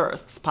scorched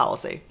earth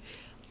policy.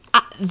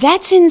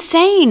 That's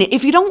insane.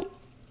 If you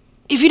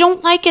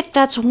don't like it,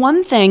 that's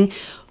one thing,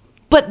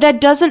 but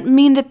that doesn't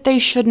mean that they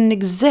shouldn't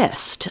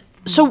exist.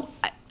 So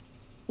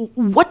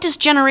what does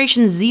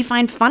Generation Z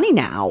find funny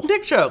now?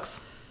 Dick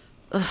jokes.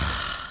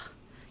 I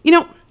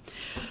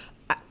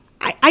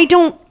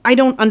don't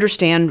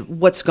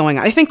understand what's going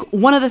on. I think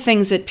one of the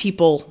things that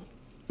people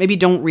maybe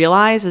don't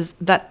realize is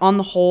that on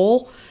the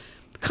whole,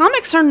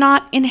 comics are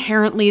not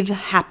inherently the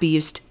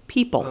happiest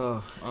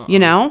people.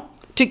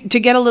 To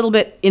get a little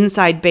bit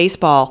inside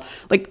baseball,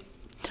 like,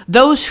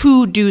 those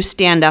who do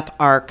stand up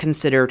are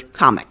considered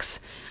comics.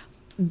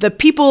 The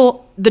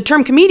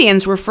term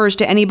comedians refers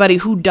to anybody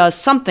who does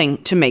something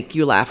to make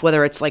you laugh,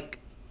 whether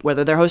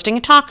they're hosting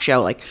a talk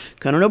show, like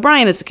Conan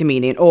O'Brien is a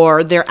comedian,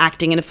 or they're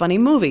acting in a funny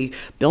movie,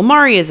 Bill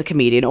Murray is a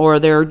comedian, or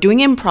they're doing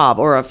improv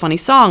or a funny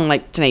song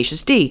like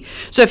Tenacious D.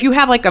 So if you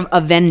have like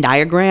a Venn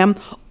diagram,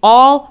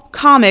 all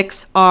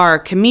comics are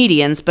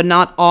comedians, but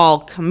not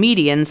all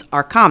comedians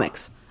are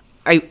comics.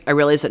 I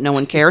realize that no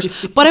one cares,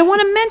 but I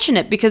want to mention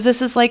it because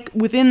this is like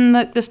within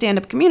the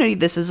stand-up community,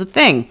 this is a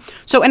thing.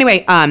 So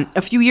anyway,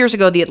 a few years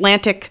ago, The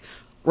Atlantic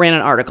ran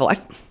an article.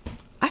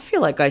 I feel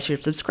like I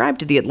should subscribe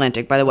to The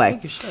Atlantic, by the way. I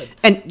think you should.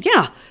 And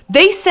yeah,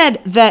 they said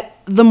that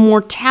the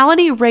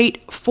mortality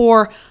rate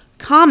for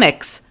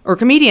comics or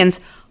comedians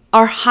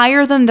are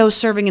higher than those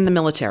serving in the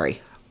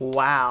military.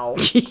 Wow.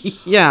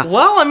 Yeah.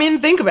 Well, I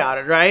mean, think about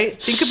it, right?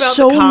 Think about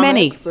So the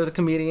many. comics or the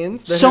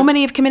comedians. So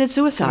many have committed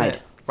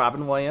suicide.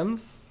 Robin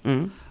Williams,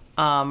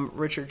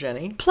 Richard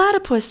Jenny,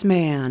 Platypus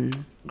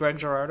Man. Greg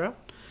Girardo.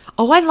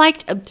 Oh, I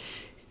liked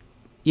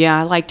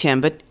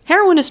him, but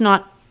heroin is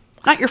not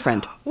your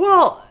friend.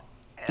 Well,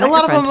 a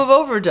lot of them have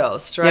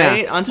overdosed,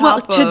 right? Yeah. On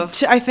top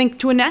of... I think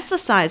to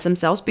anesthetize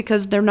themselves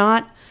because they're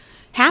not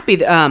happy.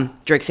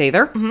 Drake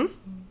Sather,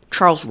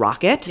 Charles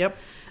Rocket. Yep.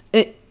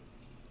 That's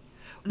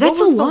What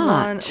was a the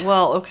lot. one-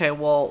 Well, okay,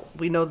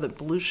 we know that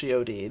Belushi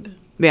OD'd.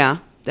 Yeah,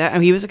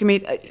 he was a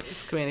comedian.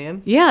 He's a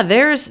comedian. Yeah,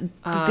 there's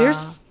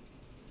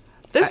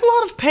There's a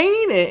lot of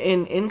pain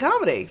in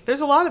comedy.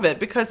 There's a lot of it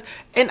because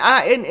in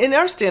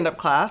our stand-up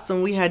class,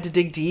 when we had to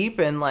dig deep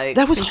and like...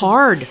 That was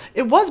hard.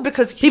 It was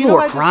because... People what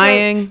were I just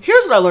crying. learned?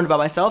 Here's what I learned about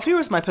myself. Here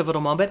was my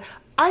pivotal moment.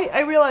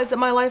 I realized that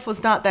my life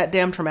was not that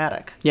damn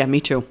traumatic. Yeah, me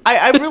too.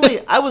 I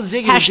was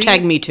digging Hashtag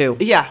deep. me too.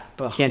 Yeah.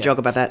 Well, Can't joke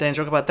about that. Can't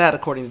joke about that,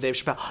 according to Dave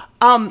Chappelle.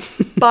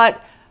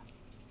 But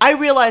I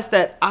realized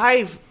that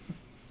I've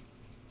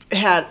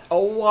had a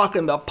walk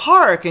in the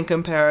park in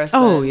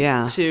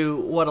comparison to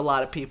what a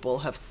lot of people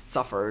have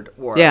suffered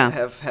or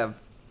have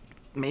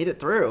made it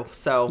through.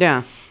 So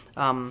yeah.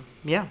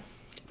 Yeah.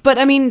 But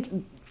I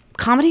mean,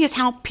 comedy is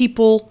how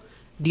people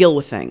deal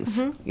with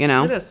things, you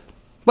know? It is.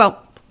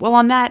 Well,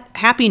 on that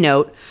happy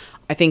note,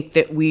 I think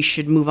that we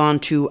should move on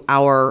to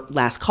our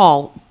last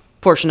call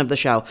portion of the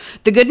show.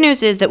 The good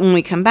news is that when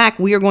we come back,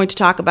 we are going to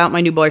talk about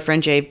my new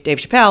boyfriend, Dave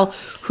Chappelle,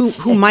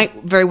 who might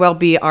very well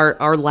be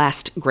our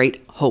last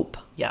great hope.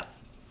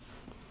 Yes.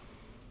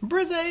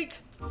 Brizache.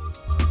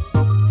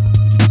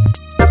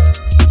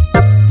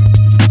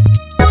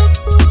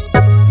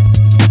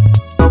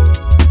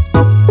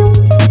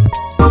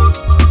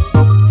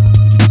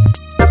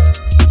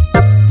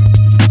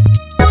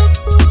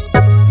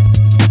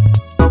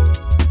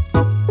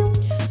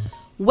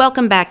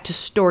 Welcome back to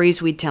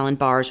Stories We'd Tell in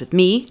Bars with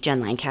me,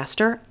 Jen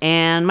Lancaster,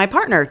 and my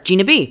partner,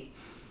 Gina B.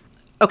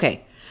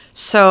 Okay,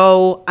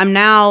 so I'm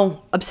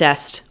now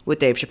obsessed with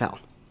Dave Chappelle.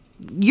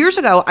 years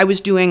ago, I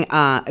was doing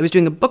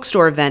a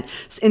bookstore event,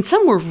 and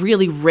some were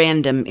really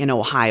random in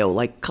Ohio,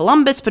 like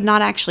Columbus, but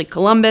not actually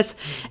Columbus.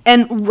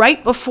 And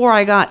right before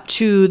I got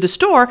to the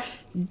store,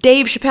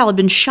 Dave Chappelle had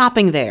been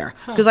shopping there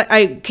because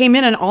I came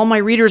in and all my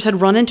readers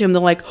had run into him.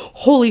 They're like,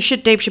 "Holy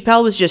shit, Dave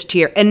Chappelle was just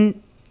here!"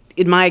 And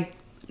in my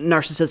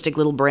narcissistic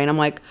little brain, I'm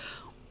like,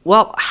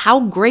 well,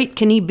 how great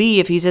can he be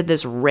if he's at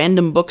this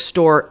random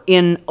bookstore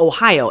in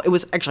Ohio? It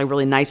was actually a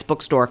really nice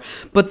bookstore,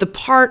 but the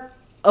part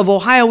of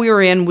Ohio we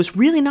were in was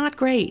really not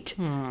great.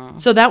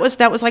 So that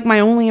was like my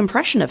only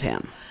impression of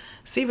him.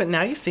 See, but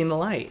now you've seen the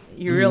light.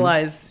 You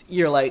realize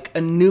you're like a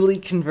newly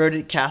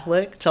converted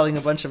Catholic telling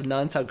a bunch of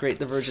nuns how great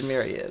the Virgin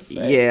Mary is.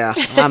 Right? Yeah,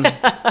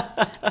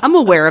 I'm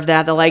aware of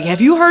that. They're like,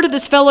 "Have you heard of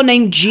this fellow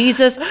named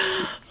Jesus?"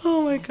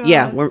 Oh my God.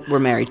 Yeah, we're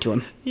married to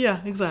him. Yeah,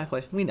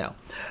 exactly. We know.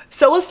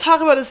 So let's talk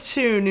about his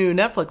 2 new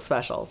Netflix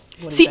specials.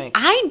 What do See, you think?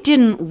 I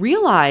didn't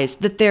realize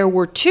that there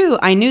were 2.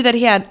 I knew that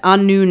he had a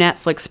new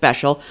Netflix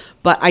special,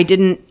 but I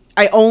didn't.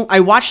 I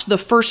watched the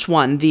first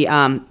one, the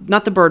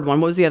not the bird one.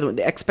 What was the other one?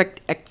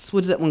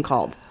 What is that one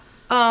called?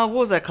 What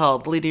was that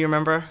called? Lee, do you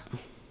remember?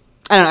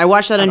 I don't know. I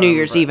watched that on New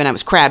Year's remember. Eve, and I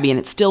was crabby, and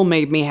it still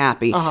made me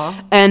happy. Uh-huh.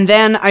 And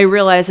then I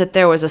realized that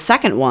there was a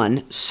second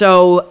one,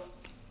 so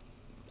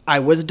I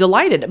was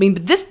delighted. I mean,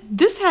 but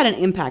this had an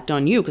impact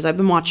on you because I've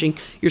been watching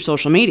your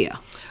social media.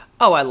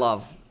 Oh, I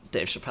love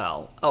Dave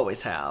Chappelle.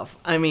 Always have.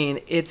 I mean,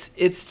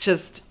 it's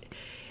just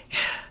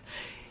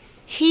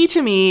he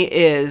to me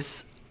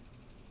is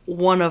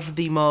one of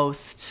the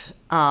most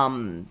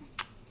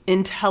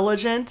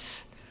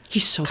intelligent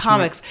He's so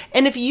comics. smart.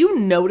 And if you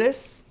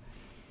notice,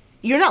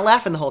 you're not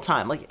laughing the whole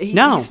time. Like he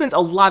spends a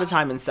lot of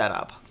time in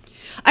setup.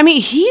 I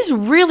mean, he's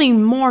really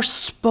more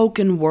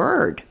spoken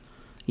word,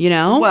 you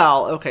know?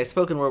 Well, okay,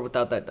 spoken word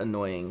without that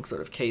annoying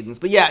sort of cadence.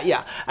 But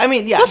yeah. I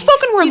mean, yeah. Well,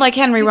 spoken word like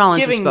Henry he's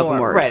Rollins is giving spoken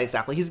more, word. Right,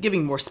 exactly. He's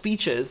giving more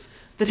speeches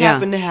that Yeah.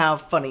 happen to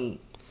have funny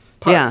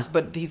parts, Yeah.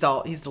 but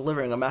he's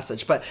delivering a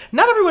message. But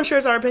not everyone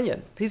shares our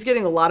opinion. He's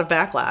getting a lot of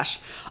backlash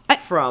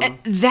from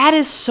That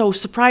is so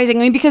surprising.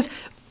 I mean, because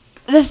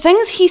the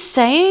things he's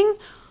saying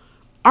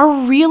are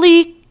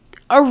really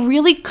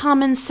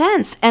common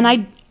sense,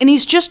 and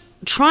he's just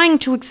trying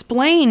to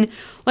explain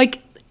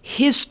like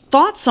his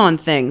thoughts on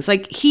things.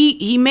 Like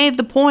he made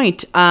the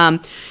point.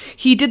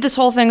 He did this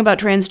whole thing about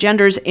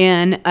transgenders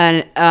in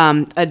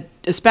a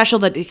special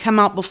that had come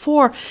out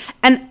before,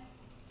 and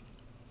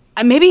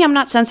maybe I'm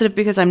not sensitive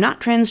because I'm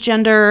not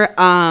transgender.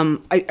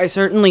 I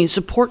certainly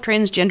support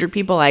transgender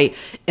people. I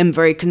am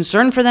very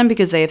concerned for them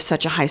because they have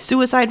such a high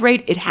suicide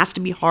rate. It has to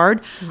be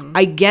hard. Mm-hmm.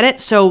 I get it.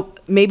 So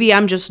maybe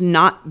I'm just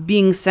not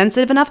being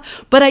sensitive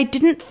enough. But I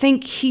didn't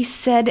think he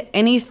said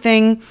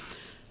anything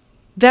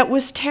that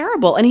was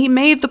terrible. And he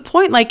made the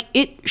point, like,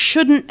 it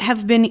shouldn't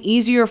have been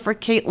easier for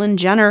Caitlyn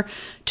Jenner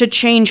to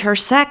change her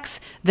sex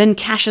than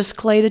Cassius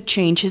Clay to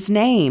change his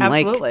name.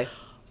 Absolutely. Like,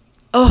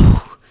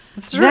 oh...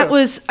 That's true. That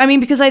was, I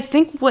mean, because I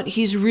think what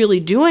he's really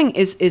doing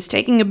is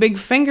taking a big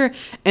finger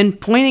and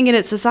pointing it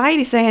at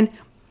society saying,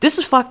 this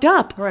is fucked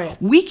up.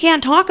 Right. We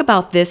can't talk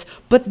about this,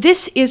 but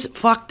this is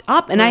fucked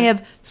up. And I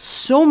have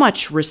so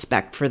much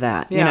respect for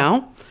that, you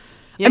know?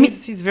 Yeah, I mean,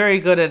 he's very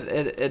good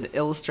at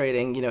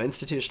illustrating,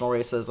 institutional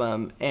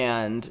racism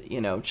and,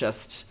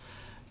 just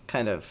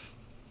kind of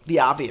the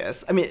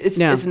obvious. I mean,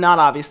 it's not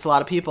obvious to a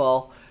lot of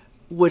people,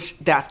 which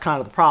that's kind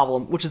of the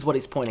problem, which is what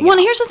he's pointing out. Well,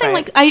 and here's the thing,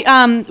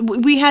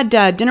 like we had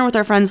dinner with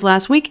our friends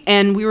last week,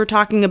 and we were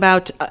talking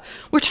about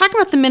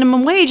the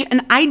minimum wage,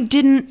 and I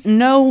didn't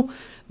know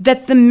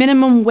that the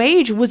minimum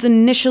wage was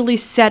initially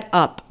set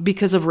up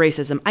because of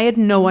racism. I had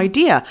no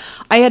idea.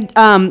 I had,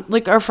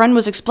 our friend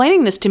was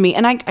explaining this to me,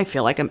 and I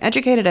feel like I'm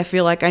educated. I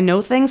feel like I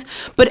know things,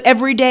 but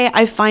every day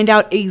I find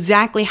out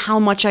exactly how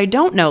much I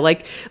don't know.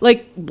 Like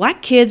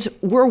black kids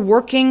were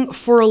working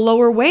for a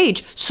lower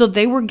wage, so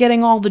they were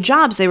getting all the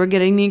jobs. They were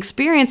getting the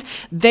experience.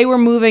 They were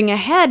moving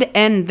ahead,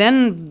 and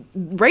then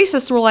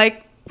racists were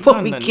like,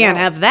 well, we can't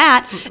have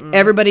that. Mm-mm.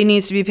 Everybody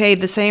needs to be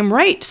paid the same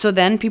rate. So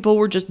then people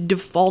were just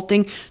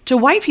defaulting to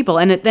white people.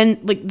 And then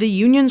like the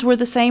unions were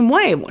the same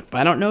way. I'm like,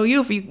 I don't know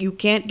you if you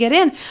can't get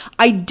in.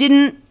 I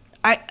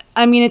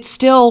mean,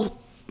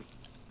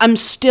 I'm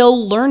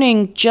still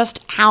learning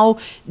just how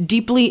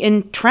deeply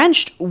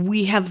entrenched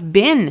we have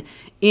been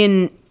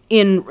in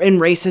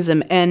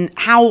racism and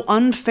how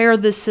unfair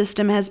this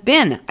system has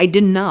been. I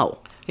didn't know.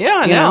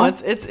 Yeah, no,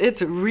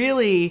 it's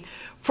really,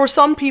 for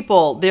some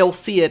people, they'll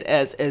see it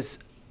as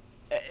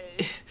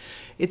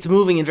it's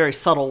moving in very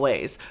subtle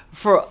ways.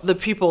 For the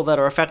people that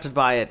are affected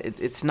by it,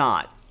 it's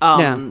not.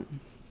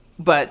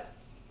 But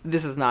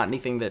this is not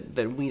anything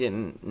that we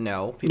didn't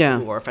know. People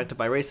who are affected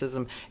by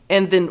racism.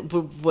 And then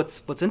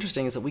what's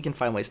interesting is that we can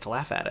find ways to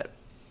laugh at it.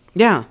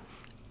 Yeah.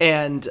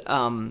 And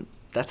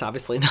that's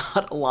obviously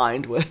not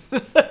aligned with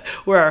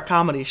where our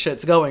comedy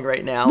shit's going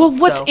right now. Well,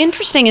 what's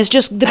interesting is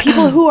just the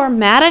people who are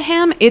mad at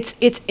him.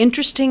 It's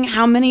interesting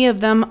how many of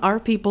them are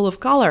people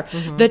of color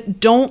that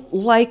don't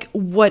like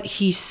what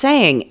he's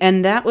saying.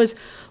 And that was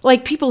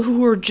like people who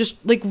were just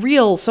like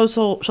real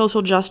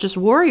social justice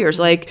warriors.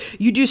 Like,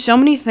 you do so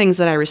many things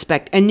that I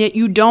respect, and yet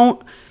you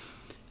don't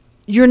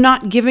you're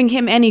not giving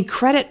him any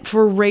credit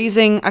for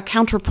raising a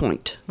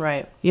counterpoint.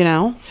 Right. You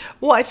know?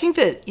 Well, I think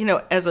that,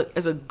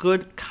 as a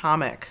good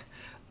comic,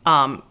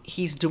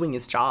 he's doing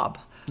his job.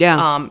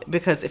 Yeah.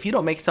 Because if you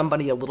don't make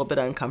somebody a little bit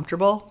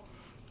uncomfortable,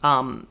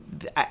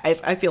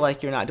 I feel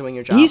like you're not doing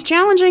your job. He's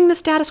challenging the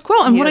status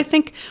quo. And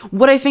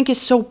what I think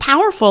is so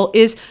powerful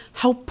is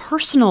how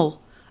personal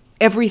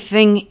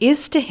everything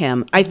is to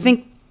him. I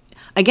think,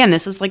 again,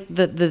 this is like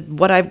the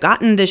what I've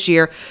gotten this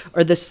year,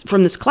 or this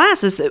from this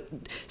class, is that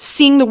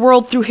seeing the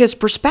world through his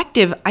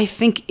perspective, I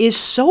think, is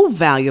so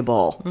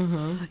valuable.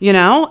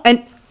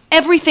 And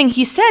everything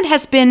he said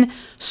has been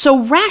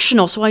so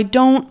rational. So I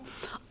don't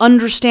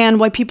understand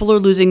why people are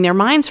losing their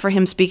minds for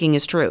him speaking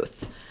his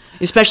truth,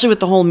 especially with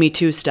the whole Me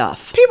Too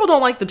stuff. People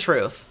don't like the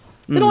truth.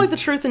 They don't like the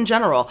truth in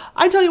general.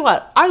 I tell you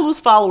what, I lose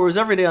followers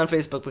every day on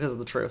Facebook because of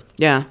the truth.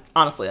 Yeah.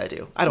 Honestly, I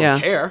do. I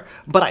don't care,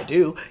 but I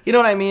do. You know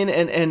what I mean?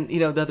 And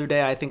the other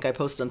day, I think I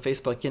posted on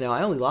Facebook,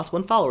 I only lost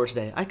 1 follower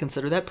today. I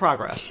consider that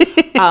progress.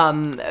 People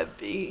don't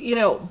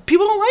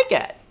like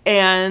it.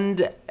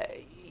 And,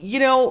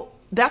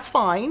 that's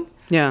fine.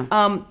 Yeah.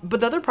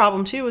 But the other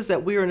problem, too, is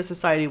that we're in a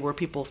society where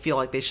people feel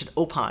like they should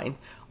opine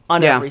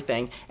on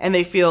everything, and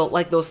they feel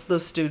like those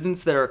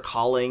students that are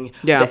calling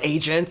the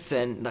agents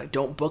and like,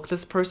 don't book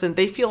this person,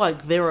 they feel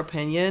like their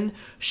opinion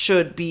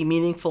should be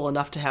meaningful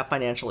enough to have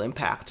financial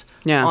impact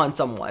on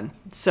someone.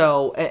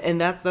 So, and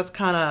that's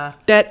kind of,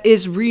 that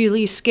is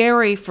really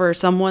scary for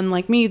someone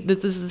like me,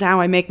 that this is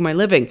how I make my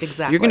living.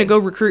 Exactly. You're going to go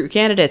recruit your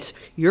candidates.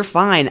 You're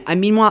fine. I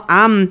mean,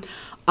 I'm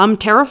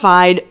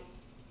terrified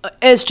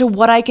as to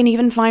what I can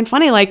even find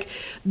funny. Like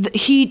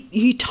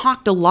he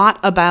talked a lot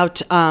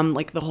about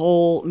like the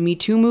whole Me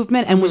Too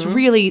movement, and was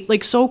really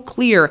like so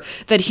clear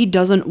that he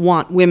doesn't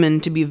want women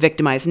to be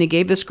victimized. And he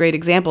gave this great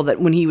example that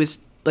when he was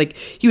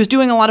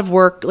doing a lot of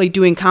work, like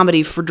doing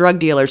comedy for drug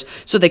dealers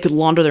so they could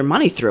launder their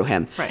money through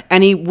him. Right.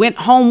 And he went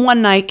home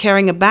one night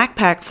carrying a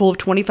backpack full of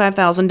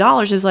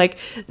 $25,000. He's like,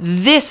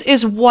 this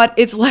is what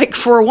it's like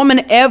for a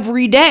woman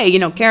every day,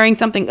 carrying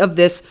something of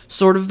this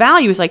sort of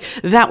value. He's like,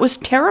 that was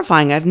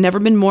terrifying. I've never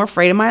been more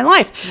afraid in my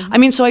life. I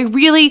mean, so I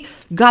really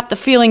got the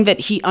feeling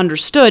that he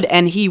understood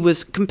and he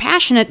was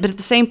compassionate, but at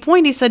the same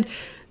point he said,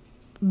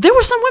 there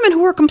were some women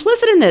who were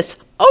complicit in this.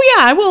 Oh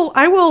yeah, I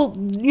will,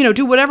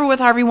 do whatever with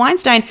Harvey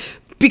Weinstein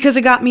because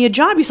it got me a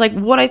job. He's like,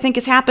 what I think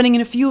is happening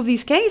in a few of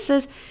these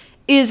cases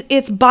is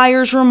it's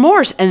buyer's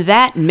remorse. And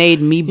that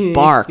made me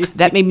bark.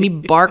 That made me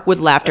bark with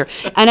laughter.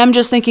 And I'm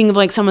just thinking of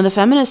like some of the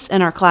feminists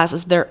in our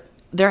classes, their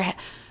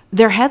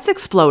heads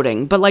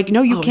exploding. But like,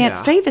 no, you can't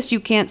say this. You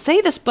can't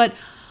say this. But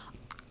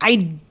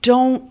I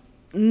don't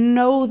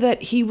know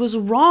that he was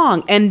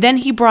wrong. And then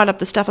he brought up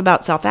the stuff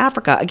about South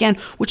Africa again,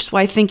 which is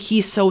why I think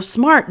he's so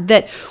smart,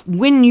 that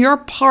when you're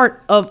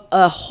part of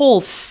a whole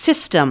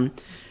system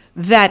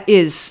that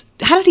is,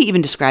 how did he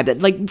even describe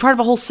that? Like part of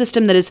a whole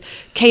system that is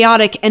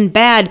chaotic and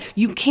bad,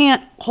 you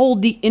can't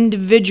hold the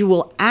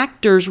individual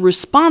actors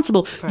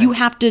responsible. Right. You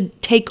have to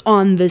take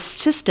on the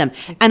system.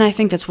 And I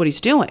think that's what he's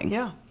doing.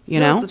 Yeah.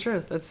 You know? That's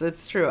the truth.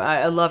 It's true.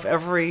 I love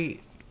every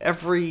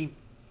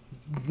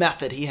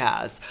method he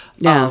has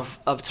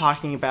of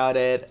talking about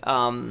it.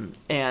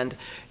 And,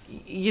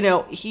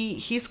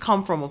 he's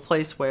come from a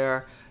place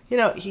where,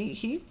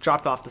 he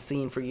dropped off the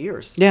scene for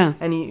years. Yeah.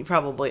 And he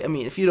probably,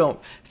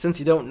 since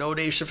you don't know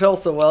Dave Chappelle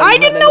so well. I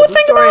didn't know a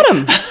thing about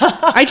him.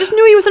 I just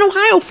knew he was in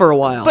Ohio for a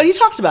while. But he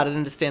talks about it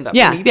in his stand-up.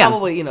 Yeah.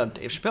 Probably,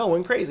 Dave Chappelle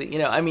went crazy,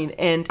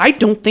 and. I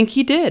don't think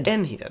he did.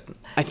 And he didn't.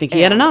 I think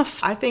he had enough.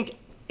 I think,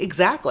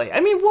 exactly.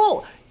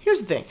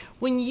 Here's the thing.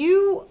 When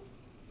you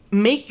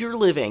make your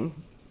living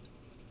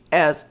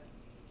as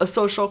a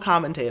social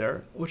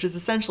commentator, which is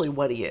essentially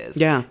what he is.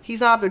 Yeah. He's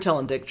not out there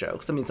telling dick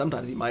jokes.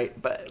 Sometimes he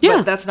might, but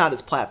that's not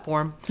his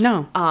platform.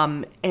 No.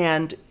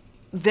 And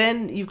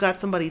then you've got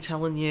somebody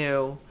telling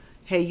you,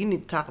 hey, you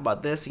need to talk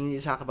about this and you need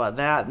to talk about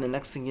that. And the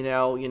next thing you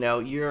know,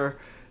 you're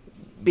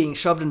being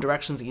shoved in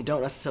directions that you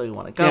don't necessarily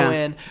want to go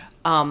in.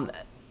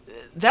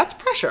 That's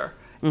pressure.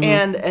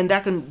 Mm-hmm. And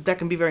that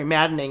can be very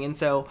maddening. And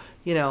so,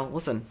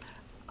 listen,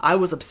 I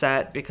was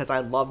upset because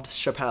I loved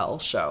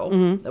Chappelle's show.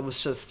 Mm-hmm. It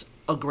was just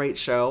a great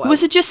show.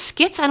 Was it just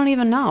skits? I don't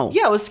even know.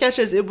 Yeah, it was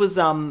sketches. It was,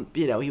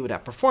 he would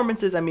have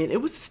performances.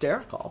 It was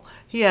hysterical.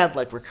 He had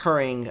like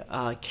recurring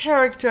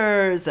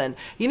characters, and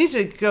you need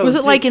to go. Was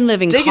it like in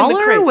Living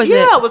Color?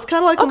 It was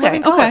kind of like in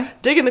Living Color. Okay.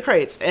 Dig in the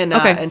crates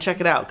and check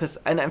it out.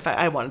 And in fact,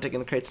 I want to dig in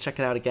the crates, check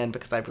it out again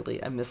because I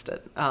missed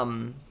it.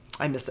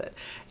 I miss it.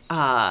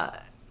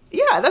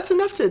 That's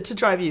enough to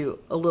drive you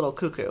a little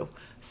cuckoo.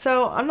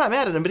 So I'm not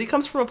mad at him, but he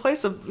comes from a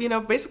place of,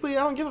 basically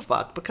I don't give a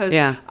fuck because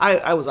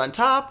I was on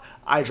top,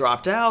 I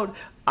dropped out,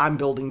 I'm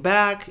building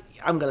back,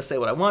 I'm going to say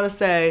what I want to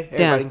say,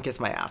 everybody can kiss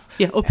my ass.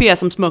 Yeah,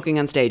 P.S. I'm smoking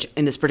on stage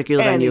in this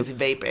particular venue. And he's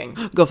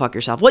vaping. Go fuck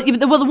yourself. Well,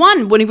 the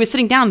one, when he was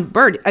sitting down,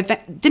 Bird,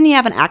 didn't he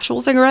have an actual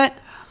cigarette?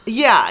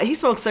 Yeah, he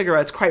smokes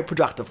cigarettes quite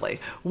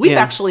productively. We've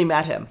actually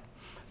met him.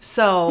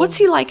 So what's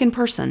he like in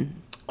person?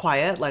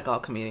 Quiet, like all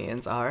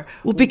comedians are.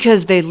 Well,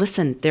 because they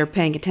listen, they're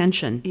paying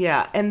attention.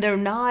 Yeah, and they're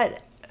not...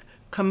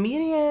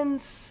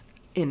 Comedians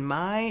in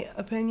my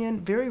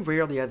opinion, very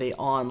rarely are they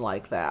on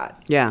like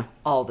that. Yeah.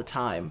 All the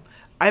time.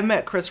 I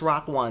met Chris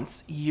Rock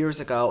once years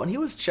ago, and he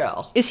was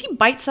chill. Is he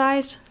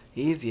bite-sized?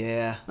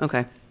 Yeah.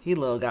 Okay. He's a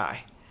little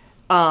guy.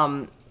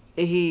 I'm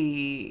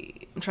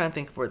trying to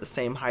think if we're the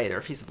same height or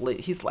if he's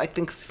I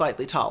think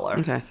slightly taller.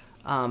 Okay.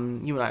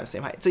 You and I are the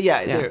same height. So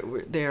yeah.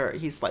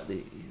 He's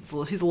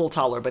a little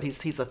taller, but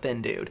he's a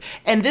thin dude.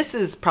 And this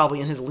is probably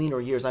in his leaner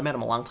years. I met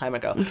him a long time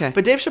ago. Okay.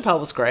 But Dave Chappelle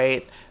was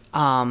great.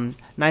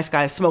 Nice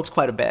guy, smoked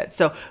quite a bit.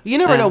 So you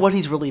never know what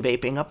he's really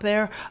vaping up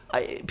there.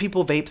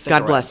 People vape cigarettes.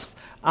 God bless.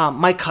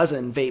 My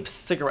cousin vapes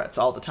cigarettes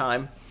all the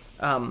time.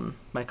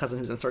 My cousin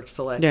who's in Cirque du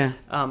Soleil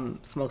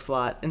smokes a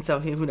lot. And so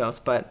who knows?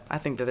 But I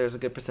think that there's a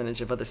good percentage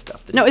of other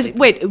stuff.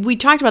 Wait, we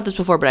talked about this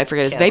before, but I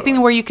forget. Is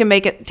vaping where you can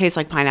make it taste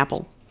like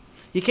pineapple?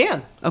 You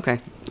can. Okay.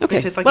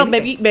 Like well,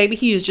 anything. maybe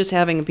he is just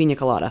having a pina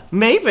colada.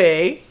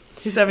 Maybe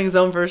he's having his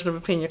own version of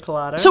a pina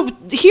colada. So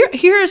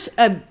here's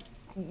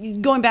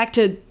going back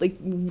to like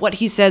what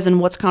he says and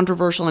what's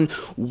controversial and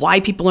why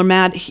people are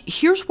mad.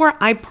 Here's where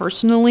I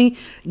personally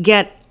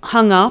get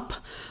hung up.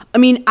 I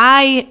mean,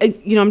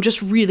 I'm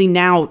just really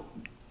now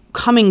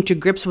coming to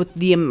grips with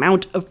the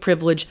amount of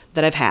privilege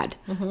that I've had.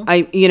 Mm-hmm.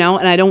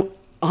 And I don't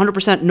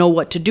 100% know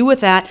what to do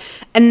with that.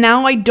 And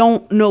now I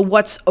don't know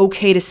what's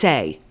okay to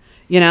say.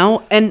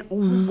 And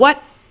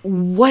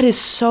what is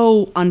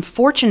so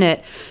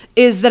unfortunate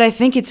is that I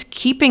think it's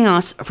keeping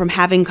us from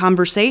having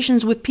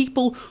conversations with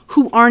people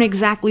who aren't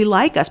exactly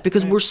like us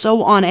because we're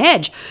so on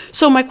edge.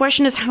 So my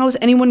question is, how is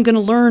anyone going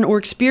to learn or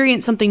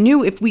experience something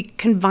new if we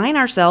confine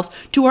ourselves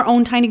to our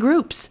own tiny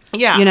groups?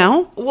 Yeah.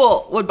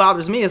 Well, what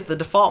bothers me is the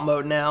default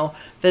mode now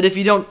that if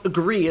you don't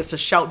agree is to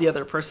shout the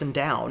other person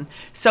down.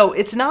 So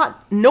it's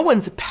no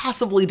one's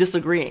passively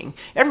disagreeing.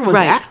 Everyone's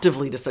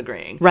actively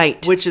disagreeing.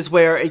 Right. Which is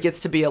where it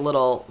gets to be a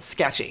little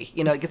sketchy.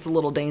 It gets a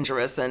little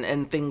dangerous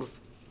and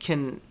things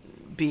can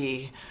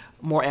be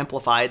more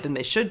amplified than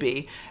they should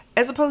be,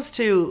 as opposed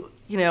to,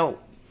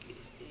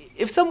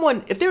 if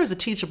there is a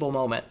teachable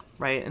moment,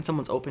 right, and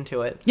someone's open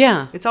to it,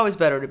 it's always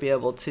better to be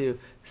able to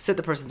sit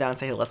the person down and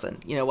say, hey, listen,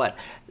 you know what,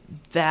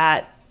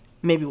 that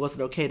maybe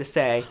wasn't okay to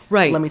say.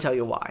 Right. Let me tell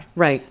you why.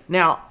 Right.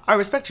 Now, I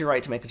respect your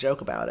right to make a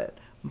joke about it,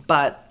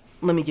 but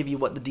let me give you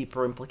what the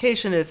deeper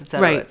implication is, et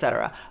cetera, et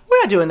cetera. We're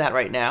not doing that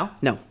right now.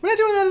 No. We're not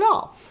doing that at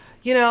all.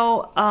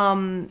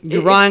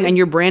 You're wrong, and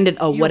you're branded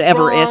a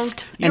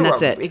whateverist, and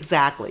that's it.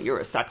 Exactly. You're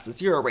a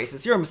sexist. You're a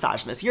racist. You're a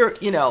misogynist.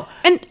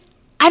 And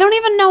I don't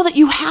even know that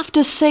you have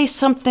to say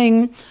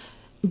something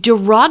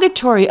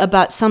derogatory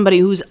about somebody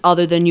who's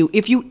other than you.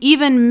 If you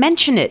even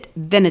mention it,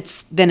 then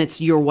it's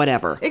your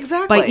whatever.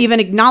 Exactly. By even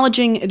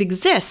acknowledging it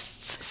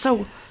exists.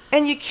 So.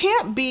 And you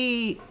can't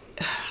be.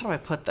 How do I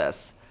put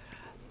this?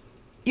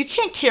 You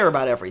can't care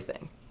about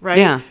everything, right?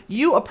 Yeah.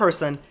 You, a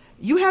person.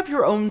 You have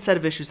your own set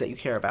of issues that you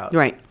care about.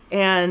 Right.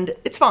 And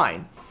it's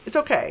fine. It's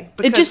okay.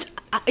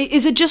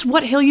 Is it just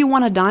what hill you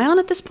want to die on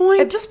at this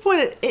point? At this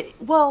point,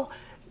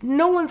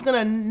 no one's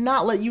going to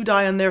not let you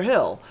die on their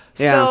hill.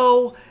 Yeah.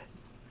 So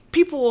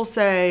people will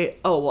say,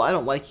 oh, well, I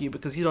don't like you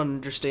because you don't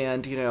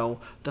understand,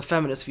 the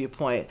feminist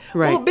viewpoint.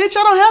 Right. Well, bitch,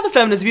 I don't have the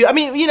feminist view. I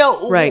mean,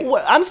 right.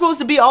 I'm supposed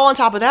to be all on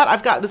top of that.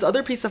 I've got this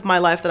other piece of my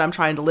life that I'm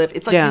trying to live.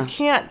 It's like you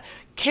can't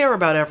care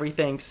about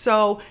everything.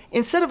 So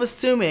instead of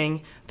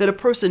assuming that a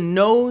person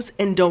knows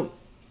and don't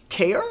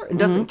care and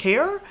doesn't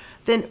care,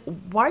 then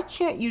why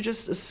can't you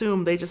just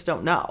assume they just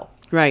don't know?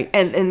 Right.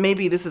 And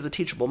maybe this is a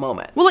teachable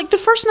moment. Well, like the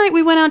first night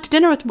we went out to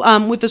dinner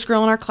with this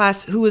girl in our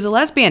class who was a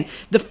lesbian,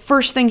 the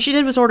first thing she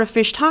did was order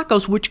fish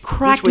tacos, which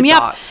cracked me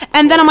up.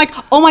 And then I'm like,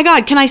 oh my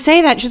God, can I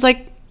say that? She's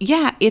like,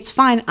 yeah, it's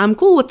fine. I'm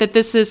cool with it.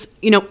 This is,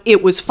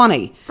 it was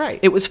funny. Right.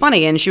 It was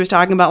funny. And she was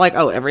talking about like,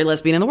 oh, every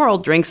lesbian in the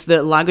world drinks the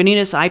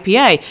Lagunitas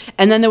IPA.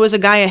 And then there was a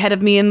guy ahead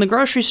of me in the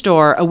grocery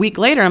store a week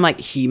later. I'm like,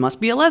 he must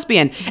be a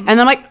lesbian. Mm-hmm.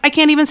 And I'm like, I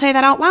can't even say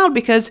that out loud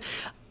because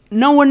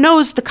no one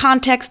knows the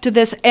context to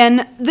this.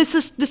 And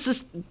this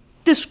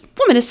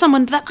woman is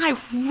someone that I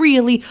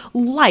really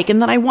like and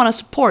that I want to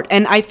support.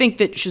 And I think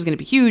that she's going to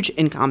be huge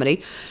in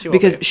comedy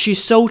because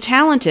she's so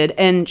talented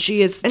and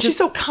she is. And she's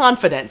so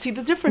confident. See,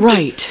 the difference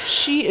is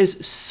she is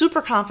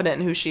super confident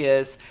in who she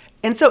is.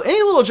 And so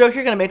any little joke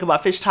you're going to make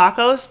about fish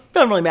tacos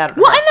doesn't really matter to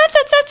her. Well, and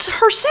that's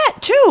her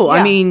set too. Yeah.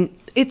 I mean,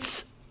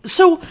 it's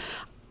so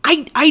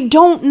I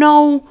don't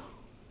know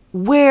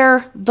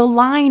where the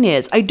line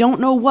is. I don't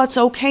know what's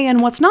okay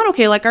and what's not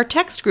okay. Like our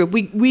text group,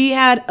 we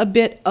had a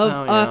bit of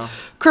a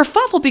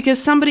kerfuffle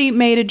because somebody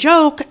made a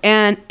joke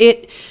and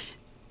it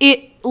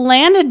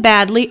landed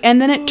badly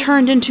and then it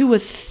turned into a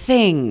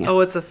thing. Oh,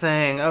 it's a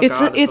thing. Oh,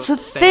 it's a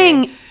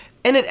thing.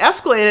 And it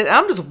escalated. And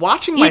I'm just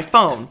watching my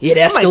phone. It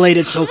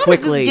escalated so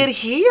quickly. How did this get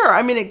here?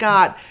 I mean, it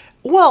got.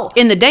 Well,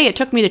 in the day it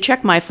took me to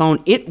check my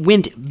phone, it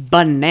went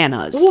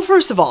bananas. Well,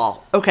 first of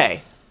all,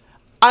 okay,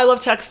 I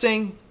love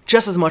texting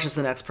just as much as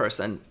the next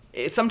person.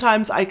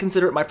 Sometimes I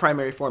consider it my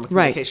primary form of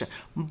communication.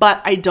 Right.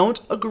 But I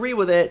don't agree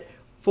with it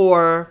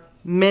for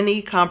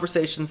many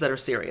conversations that are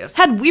serious.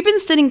 Had we been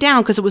sitting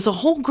down, because it was a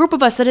whole group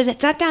of us that had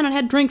sat down and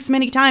had drinks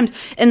many times,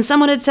 and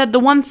someone had said the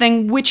one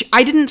thing which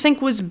I didn't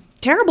think was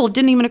terrible, it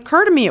didn't even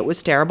occur to me it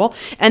was terrible,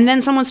 and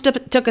then someone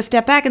took a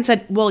step back and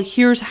said, well,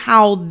 here's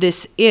how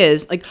this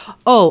is. Like,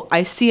 oh,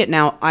 I see it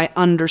now. I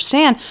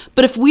understand.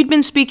 But if we'd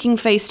been speaking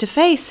face to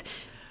face,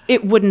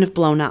 it wouldn't have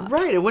blown up.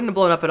 Right. It wouldn't have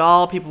blown up at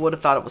all. People would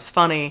have thought it was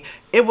funny.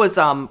 It was,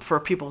 for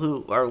people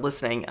who are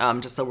listening,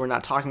 just so we're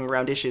not talking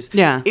around issues.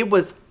 Yeah. It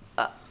was,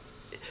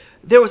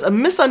 there was a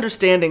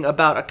misunderstanding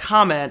about a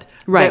comment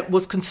that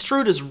was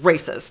construed as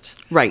racist.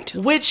 Right.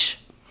 Which,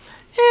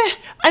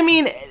 I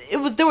mean,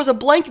 there was a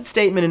blanket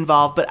statement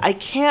involved, but I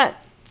can't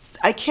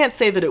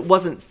say that it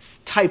wasn't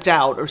typed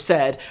out or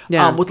said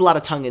with a lot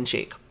of tongue in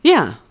cheek.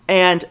 Yeah.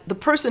 And the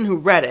person who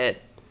read it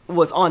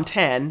was on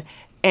 10.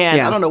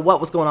 And I don't know what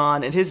was going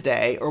on in his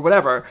day or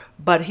whatever,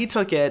 but he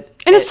took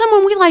it. And it's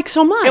someone we like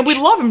so much. And we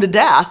love him to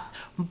death,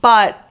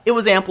 but it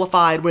was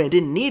amplified when it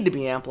didn't need to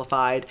be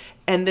amplified.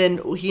 And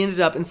then he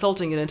ended up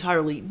insulting an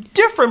entirely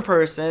different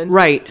person.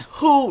 Right.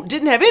 Who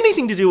didn't have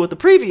anything to do with the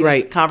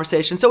previous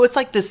conversation. So it's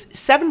like this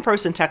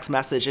 7-person text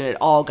message, and it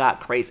all got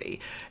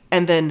crazy.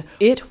 And then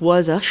it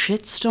was a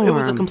shitstorm. It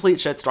was a complete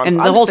shitstorm. And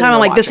so the whole time I'm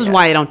like, this is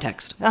why I don't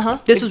text.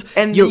 This is,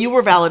 and you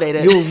were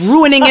validated. You're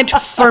ruining it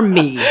for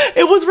me.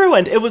 It was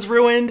ruined. It was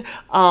ruined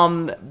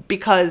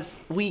because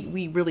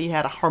we really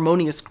had a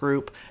harmonious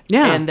group.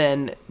 Yeah. And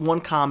then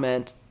one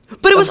comment.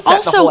 But it was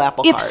also,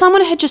 if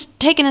someone had just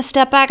taken a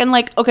step back and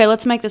like, okay,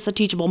 let's make this a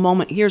teachable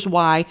moment. Here's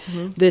why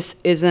this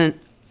isn't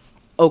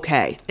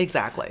okay.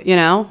 Exactly. You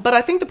know? But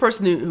I think the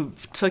person who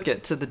took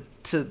it to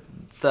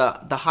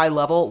the high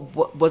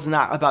level was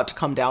not about to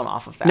come down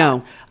off of that.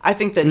 No. I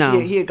think that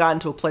he had gotten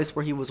to a place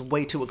where he was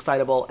way too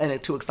excitable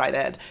and too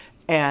excited.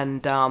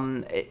 And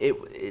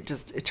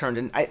it turned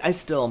in. I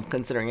still am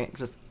considering it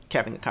just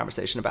having a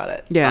conversation about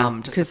it. Yeah.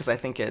 Just because I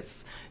think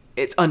it's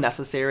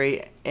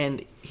unnecessary,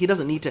 and he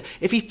doesn't need to.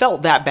 If he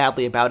felt that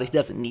badly about it, he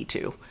doesn't need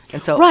to.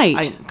 And so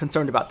I'm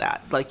concerned about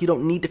that. Like, you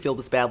don't need to feel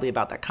this badly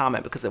about that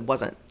comment because it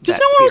wasn't that because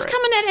no one was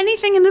coming at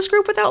anything in this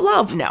group without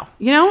love. No.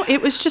 You know,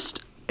 it was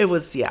just. It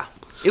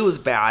was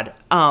bad.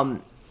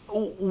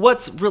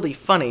 What's really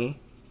funny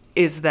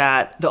is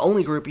that the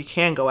only group you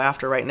can go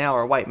after right now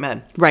are white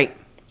men. Right.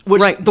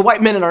 Which the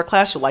white men in our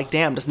class are like,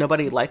 damn, does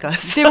nobody like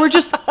us? They were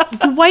just,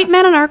 the white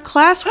men in our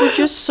class were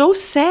just so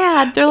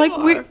sad. They're like,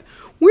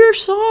 we're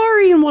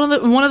sorry. And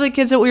one of the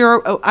kids that we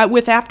were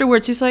with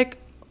afterwards, he's like,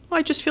 oh,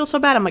 I just feel so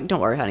bad. I'm like,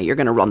 don't worry, honey, you're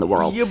going to run the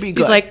world. You'll be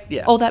good. He's like,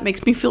 oh, that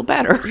makes me feel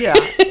better. Yeah.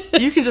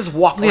 You can just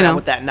walk around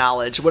with that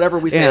knowledge. Whatever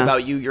we say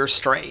about you, you're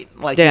straight.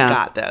 Like, you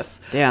got this.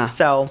 Yeah.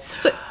 So,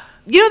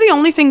 you know, the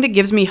only thing that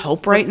gives me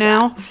hope right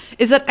now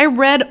is that I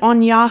read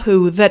on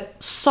Yahoo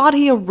that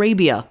Saudi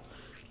Arabia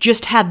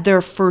just had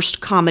their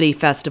first comedy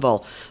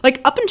festival.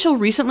 Like, up until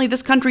recently,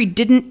 this country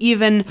didn't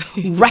even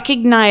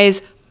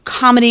recognize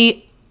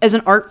comedy as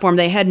an art form.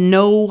 They had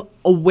no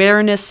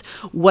awareness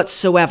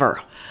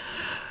whatsoever.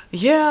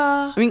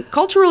 Yeah. I mean,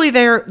 culturally,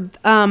 there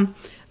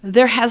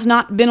has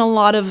not been a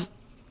lot of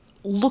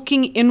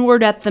looking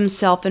inward at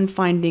themselves and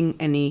finding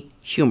any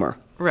humor.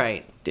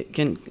 Right.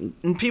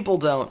 And people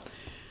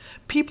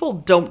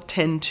don't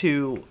tend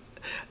to.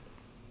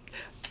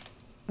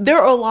 There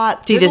are a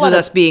lot. See, this is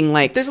us being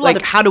like,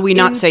 how do we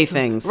not say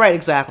things? Right,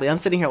 exactly. I'm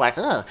sitting here like,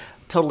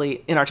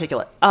 totally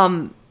inarticulate.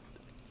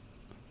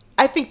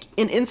 I think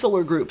in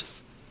insular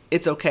groups,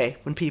 it's okay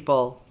when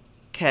people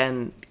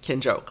can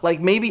joke.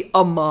 Like, maybe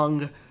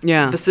among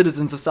the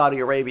citizens of Saudi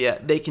Arabia,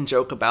 they can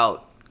joke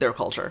about their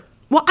culture.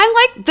 Well,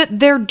 I like that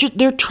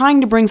they're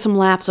trying to bring some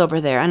laughs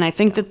over there, and I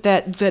think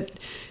that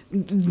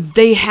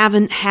they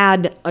haven't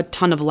had a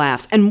ton of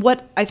laughs. And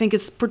what I think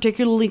is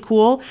particularly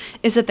cool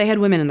is that they had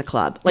women in the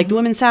club. Like, the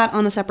women sat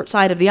on a separate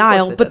side of the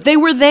aisle, but they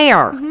were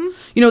there. Mm-hmm.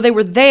 You know, they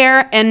were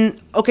there, and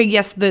okay,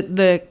 yes,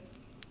 the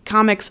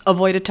comics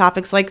avoided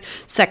topics like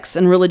sex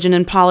and religion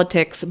and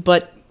politics,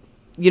 but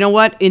you know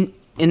what? In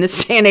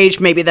this day and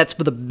age, maybe that's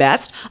for the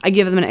best. I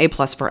give them an A+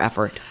 for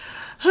effort.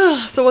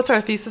 So what's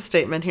our thesis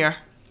statement here?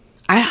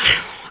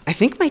 I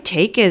think my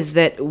take is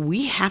that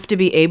we have to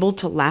be able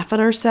to laugh at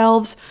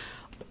ourselves,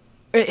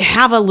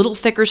 have a little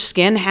thicker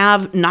skin,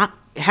 have not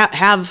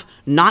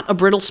a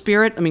brittle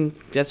spirit. I mean,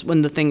 that's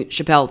when the thing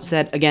Chappelle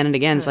said again and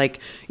again is like,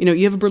 you know,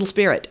 you have a brittle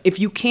spirit. If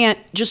you can't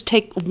just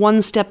take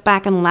one step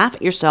back and laugh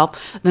at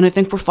yourself, then I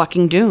think we're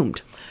fucking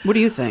doomed. What do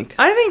you think?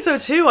 I think so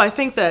too. I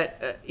think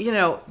that,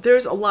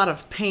 there's a lot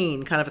of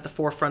pain kind of at the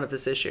forefront of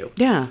this issue.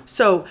 Yeah.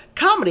 So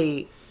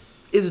comedy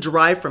is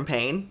derived from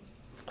pain,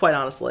 quite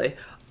honestly.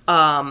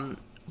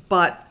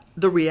 But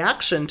the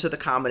reaction to the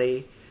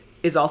comedy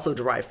is also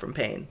derived from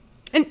pain.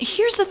 And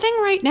here's the thing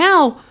right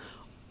now.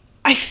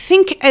 I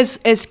think as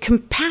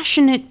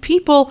compassionate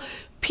people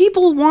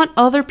want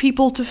other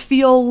people to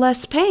feel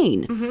less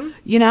pain. Mm-hmm.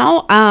 You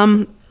know?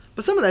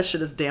 But some of that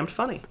shit is damned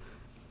funny.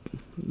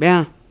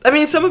 Yeah. I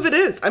mean, some of it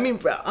is. I mean,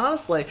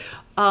 honestly,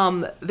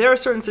 there are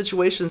certain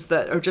situations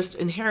that are just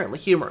inherently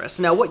humorous.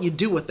 Now, what you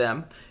do with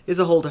them is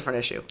a whole different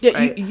issue. Yeah,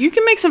 right? you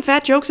can make some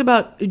fat jokes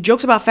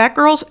about fat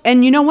girls,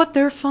 and you know what?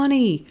 They're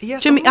funny.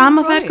 Yes, to me, I'm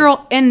a fat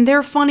girl, and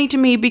they're funny to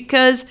me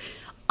because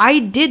I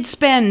did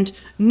spend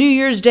New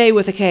Year's Day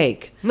with a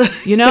cake.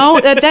 You know,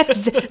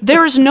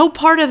 there is no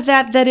part of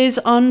that is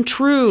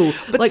untrue.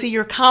 But see,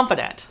 you're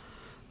confident.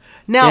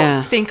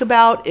 Now, think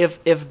about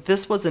if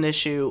this was an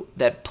issue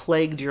that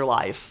plagued your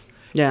life.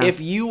 Yeah. If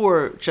you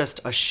were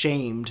just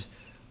ashamed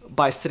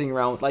by sitting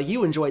around, like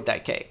you enjoyed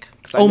that cake.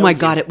 Oh my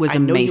God, it was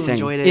amazing. I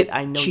know you enjoyed it.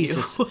 I know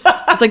Jesus. you.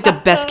 It's like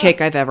the best cake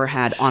I've ever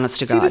had, honest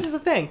to God. This is the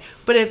thing.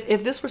 But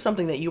if this were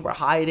something that you were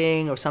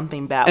hiding or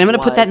something bad, and I'm going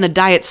to put that in the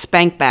diet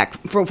spank back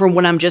from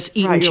when I'm just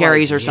eating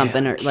cherries or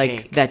something. Or cake.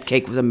 like that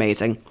cake was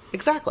amazing.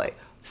 Exactly.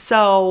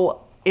 So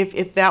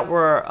if that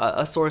were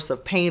a source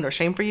of pain or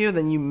shame for you,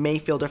 then you may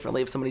feel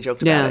differently if somebody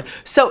joked about it.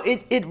 So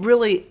it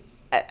really,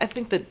 I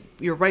think that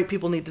you're right.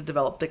 People need to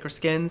develop thicker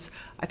skins.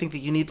 I think that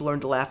you need to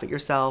learn to laugh at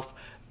yourself.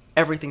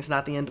 Everything's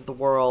not the end of the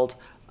world.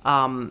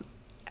 I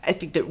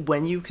think that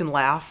when you can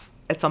laugh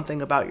at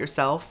something about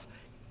yourself,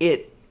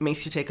 it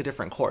makes you take a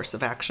different course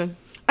of action.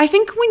 I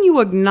think when you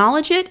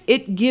acknowledge it,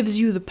 it gives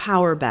you the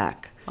power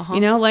back. You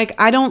know, like,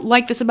 I don't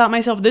like this about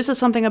myself. This is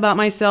something about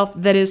myself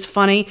that is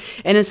funny.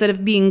 And instead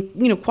of being,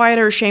 quiet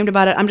or ashamed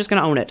about it, I'm just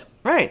going to own it.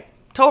 Right.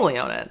 Totally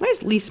own it. Why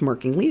is Lee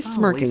smirking? Lee's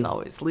smirking.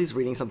 Lee's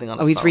reading something on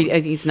his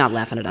phone. He's not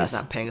laughing at us.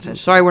 He's not paying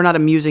attention. Sorry, we're not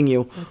amusing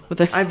you.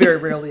 I very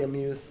rarely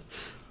amuse.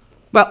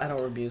 Well, I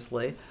don't abuse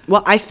Lee.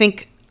 Well, I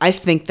think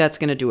that's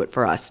going to do it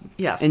for us.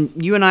 Yes. And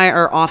you and I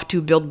are off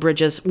to build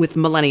bridges with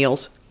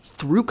millennials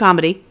through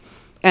comedy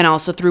and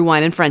also through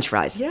wine and French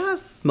fries.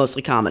 Yes.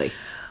 Mostly comedy.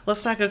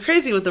 Let's not go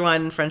crazy with the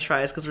wine and French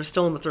fries because we're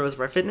still in the throes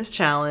of our fitness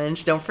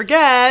challenge. Don't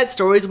forget,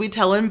 Stories We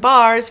Tell in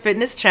Bars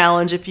Fitness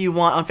Challenge if you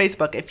want on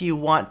Facebook if you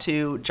want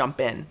to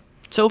jump in.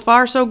 So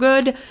far, so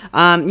good.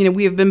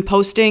 We have been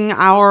posting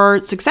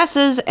our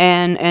successes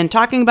and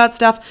talking about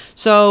stuff.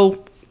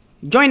 So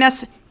join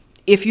us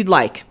if you'd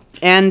like.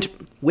 And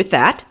with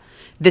that,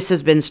 this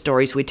has been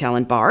Stories We Tell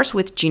in Bars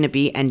with Gina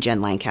B and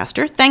Jen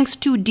Lancaster. Thanks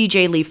to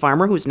DJ Lee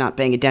Farmer, who's not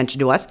paying attention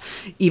to us,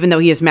 even though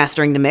he is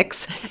mastering the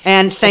mix.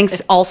 And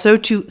thanks also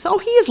to... Oh,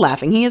 he is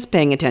laughing. He is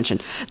paying attention.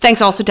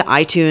 Thanks also to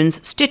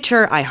iTunes,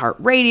 Stitcher,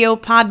 iHeartRadio,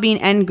 Podbean,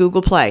 and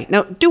Google Play.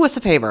 Now, do us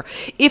a favor.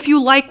 If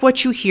you like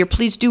what you hear,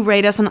 please do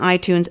rate us on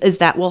iTunes, as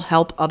that will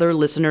help other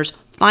listeners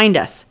find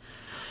us.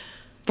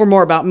 For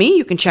more about me,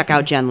 you can check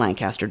out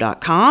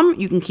jenlancaster.com.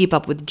 You can keep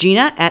up with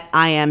Gina at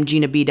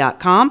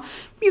iamginab.com.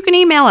 You can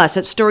email us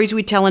at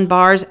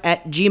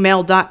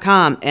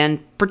storieswetellinbars@gmail.com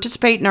and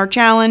participate in our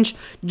challenge.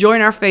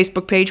 Join our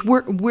Facebook page.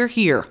 We're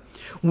here.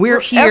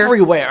 We're here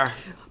everywhere.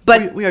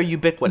 But we are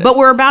ubiquitous. But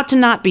we're about to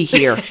not be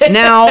here.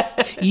 Now,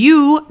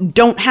 you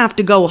don't have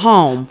to go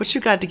home. But you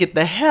got to get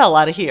the hell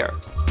out of here.